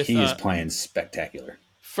 Yeah, he is playing spectacular.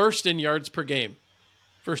 First in yards per game.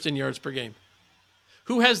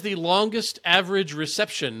 Who has the longest average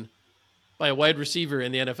reception by a wide receiver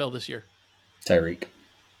in the NFL this year? Tyreek.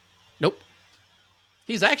 Nope.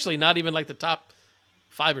 He's actually not even like the top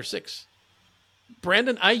 5 or 6.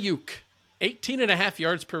 Brandon Ayuk, 18.5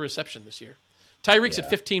 yards per reception this year. Tyreek's at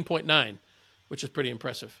 15.9, which is pretty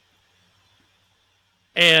impressive.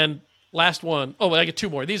 And last one. Oh, I get 2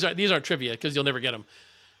 more. These aren't trivia because you'll never get them.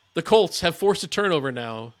 The Colts have forced a turnover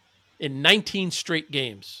now in 19 straight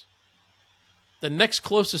games. The next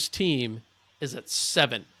closest team is at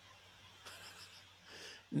 7.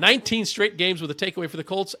 19 straight games with a takeaway for the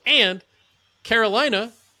Colts. And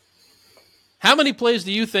Carolina, how many plays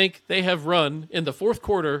do you think they have run in the fourth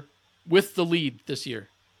quarter with the lead this year?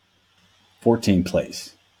 14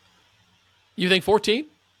 plays. You think 14?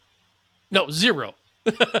 No, 0.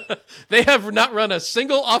 They have not run a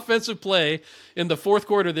single offensive play in the fourth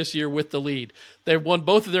quarter this year with the lead. They've won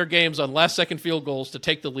both of their games on last-second field goals to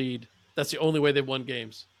take the lead. That's the only way they've won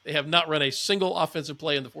games. They have not run a single offensive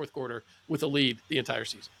play in the fourth quarter with a lead the entire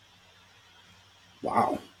season.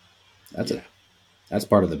 Wow. That's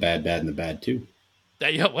part of the bad, and the bad, too.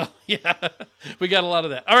 Yeah. We got a lot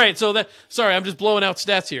of that. All right, sorry, I'm just blowing out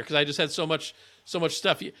stats here because I just had so much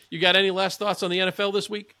stuff. You got any last thoughts on the NFL this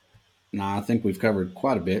week? Nah, I think we've covered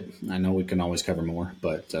quite a bit. I know we can always cover more,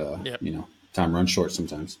 but, time runs short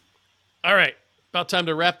sometimes. All right, about time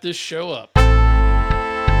to wrap this show up.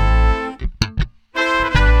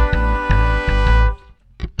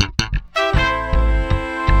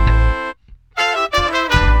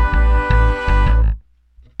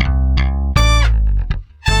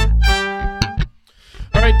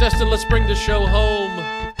 All right, Dustin, let's bring the show home.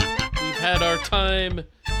 We've had our time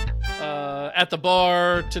at the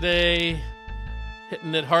bar today,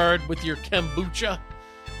 hitting it hard with your kombucha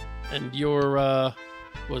and your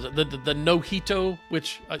was it the Nojito,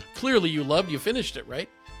 which clearly you loved. You finished it, right?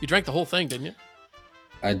 You drank the whole thing, didn't you?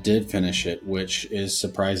 I did finish it, which is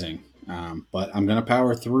surprising. But I'm going to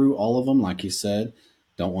power through all of them, like you said.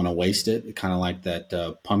 Don't want to waste it. Kind of like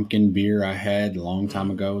that pumpkin beer I had a long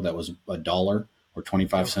time ago. That was $1 or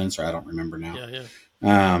 25 cents, or I don't remember now.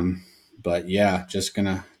 Yeah. But yeah, just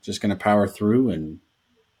gonna power through and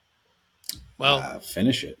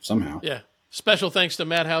finish it somehow. Yeah. Special thanks to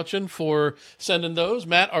Matt Houchin for sending those.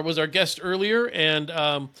 Matt was our guest earlier,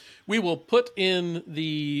 and we will put in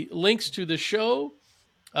the links to the show,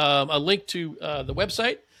 a link to the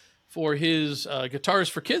website for his Guitars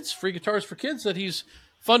for Kids, free Guitars for Kids that he's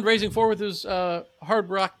fundraising for with his Hard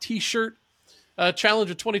Rock T-shirt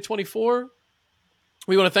challenge of 2024.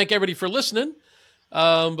 We want to thank everybody for listening.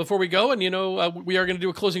 Before we go, and we are going to do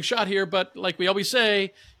a closing shot here, but like we always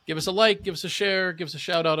say, give us a like, give us a share, give us a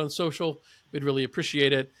shout out on social. We'd really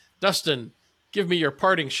appreciate it. Dustin, give me your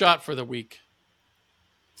parting shot for the week.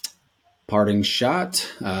 Parting shot,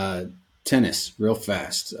 tennis, real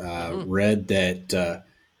fast. Read that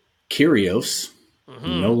Kyrgios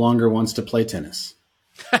no longer wants to play tennis.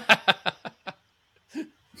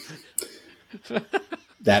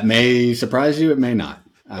 That may surprise you. It may not.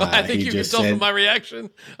 Well, I think you can tell from my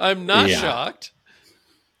reaction. I'm not shocked.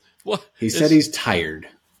 Well, he said he's tired.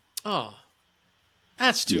 Oh,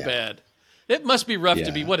 that's too bad. It must be rough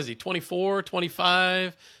to be, what is he, 24,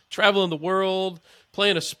 25, traveling the world,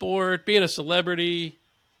 playing a sport, being a celebrity.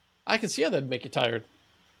 I can see how that'd make you tired.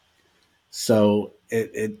 So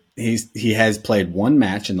he has played one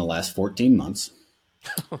match in the last 14 months.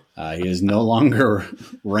 He is no longer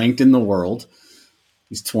ranked in the world.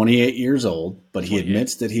 He's 28 years old, but he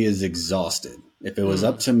admits that he is exhausted. If it was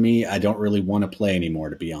up to me, I don't really want to play anymore,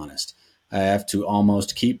 to be honest. I have to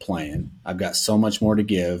almost keep playing. I've got so much more to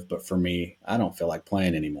give, but for me, I don't feel like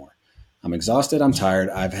playing anymore. I'm exhausted. I'm tired.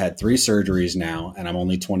 I've had 3 surgeries now, and I'm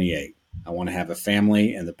only 28. I want to have a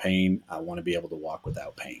family, and the pain, I want to be able to walk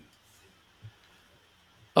without pain.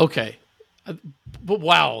 Okay. But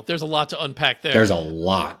wow, there's a lot to unpack there. There's a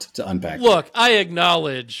lot to unpack. Look, I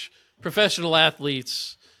acknowledge professional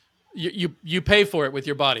athletes, you pay for it with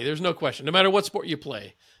your body. There's no question. No matter what sport you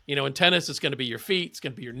play. In tennis, it's going to be your feet, it's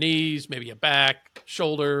going to be your knees, maybe a back,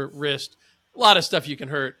 shoulder, wrist, a lot of stuff you can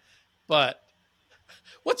hurt. But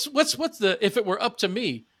what's if it were up to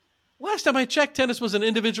me, last time I checked, tennis was an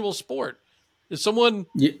individual sport. Is someone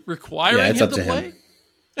requiring him to play?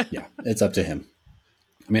 Yeah, it's up to him.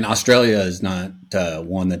 I mean, Australia is not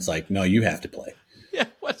one that's like, no, you have to play. Yeah,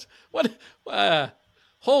 what?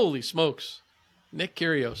 Holy smokes. Nick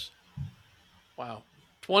Kyrgios. Wow.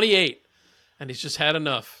 28. And he's just had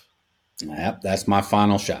enough. Yep, that's my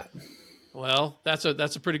final shot. Well, that's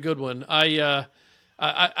a pretty good one. I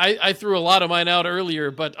threw a lot of mine out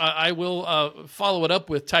earlier, but I will follow it up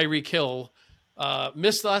with Tyreek Hill.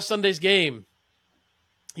 Missed last Sunday's game.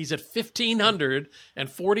 He's at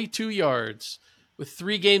 1,542 yards with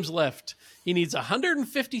 3 games left. He needs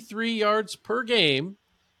 153 yards per game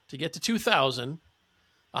to get to 2,000,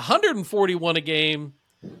 141 a game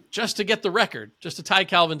just to get the record, just to tie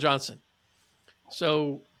Calvin Johnson.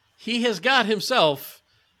 So he has got himself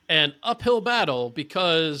an uphill battle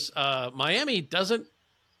because Miami doesn't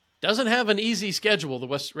have an easy schedule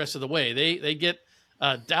the rest of the way. They get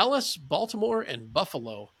Dallas, Baltimore, and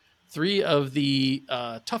Buffalo, 3 of the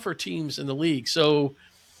tougher teams in the league. So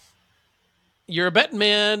you're a betting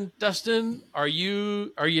man, Dustin. Are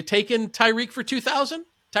you taking Tyreek for 2,000?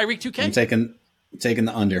 Tyreek 2K? I'm taking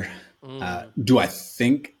the under. Do I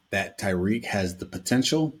think that Tyreek has the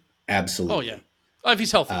potential? Absolutely. Oh, yeah. If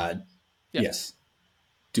he's healthy. Yes.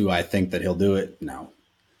 Do I think that he'll do it? No.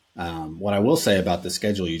 What I will say about the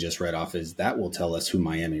schedule you just read off is that will tell us who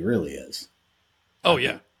Miami really is. Oh,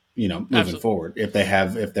 yeah. Moving forward, if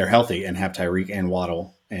they're healthy and have Tyreek and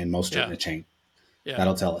Waddle and Mostert in a chain,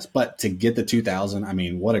 that'll tell us. But to get the 2,000, I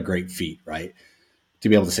mean, what a great feat, right? To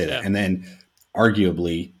be able to say that. And then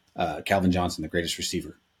arguably Calvin Johnson, the greatest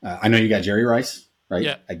receiver. I know you got Jerry Rice, right?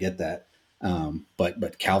 Yeah. I get that.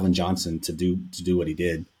 But Calvin Johnson to do what he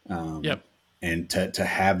did, and to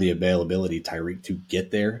have the availability, Tyreek, to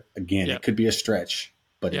get there again, it could be a stretch,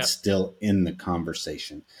 but it's still in the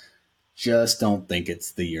conversation. Just don't think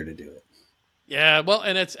it's the year to do it. Yeah, well,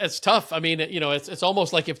 and it's tough. I mean, it's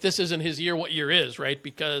almost like if this isn't his year, what year is, right?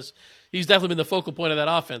 Because he's definitely been the focal point of that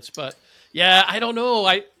offense. But yeah, I don't know.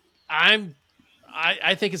 I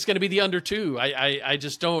think it's going to be the under 2. I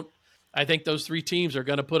just don't. I think those 3 teams are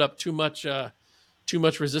going to put up too much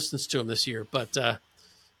resistance to him this year. But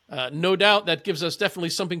no doubt that gives us definitely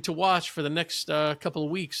something to watch for the next couple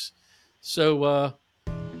of weeks. So.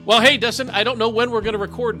 Well, hey, Dustin, I don't know when we're going to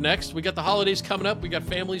record next. We got the holidays coming up. We got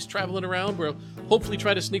families traveling around. We'll hopefully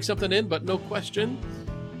try to sneak something in, but no question.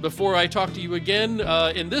 Before I talk to you again,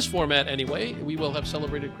 in this format anyway, we will have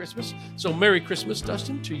celebrated Christmas. So Merry Christmas,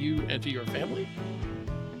 Dustin, to you and to your family.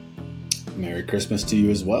 Merry Christmas to you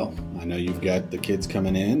as well. I know you've got the kids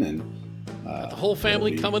coming in and the whole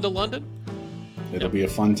family coming to London. It'll be a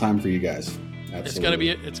fun time for you guys. Absolutely.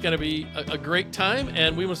 It's going to be a great time,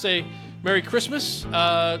 and we will say Merry Christmas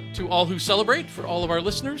to all who celebrate, for all of our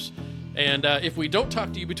listeners. And if we don't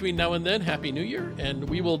talk to you between now and then, Happy New Year. And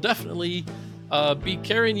we will definitely be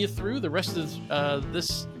carrying you through the rest of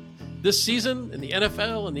this season in the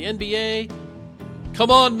NFL and the NBA.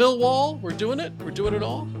 Come on, Millwall. We're doing it. We're doing it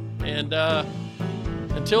all. And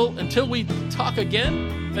until we talk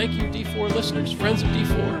again, thank you, D4 listeners, friends of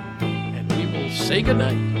D4. And we will say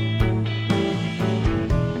goodnight.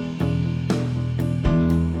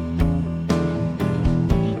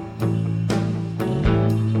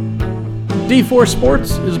 D4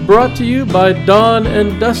 Sports is brought to you by Don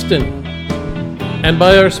and Dustin and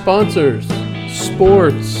by our sponsors,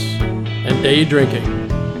 Sports and Day Drinking.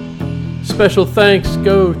 Special thanks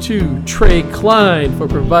go to Trey Klein for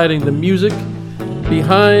providing the music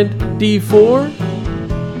behind D4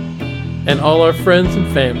 and all our friends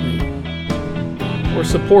and family for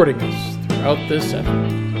supporting us throughout this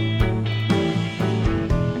effort.